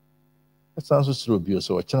bɛma wo ɛsan so srɛ obi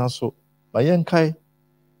sɛ ɔkyena so ma yɛnkae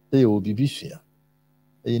sɛ yɛwɔ biribi sua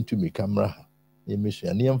ɛyɛ ntumi kamera ha na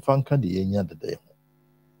yɛmɛsua na yɛmfa nka de yɛnya deda yɛ ho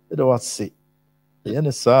ɛdɛ wase ɛyɛ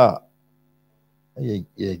ne saa a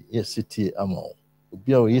yɛ sitie ama wo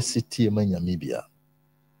obi a ɔyɛ sitie ma nyame bia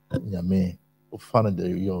nyame wofa no de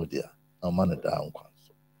yɛ wo dea na ɔma no daa nkwa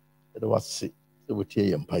so ɛdɛ wase sɛ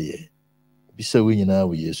wotie yɛ mpayɛ bisa we nyinaa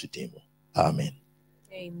wɔ Yesu din mu amen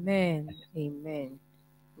Amen. Amen.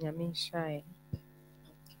 Nyamin Shai.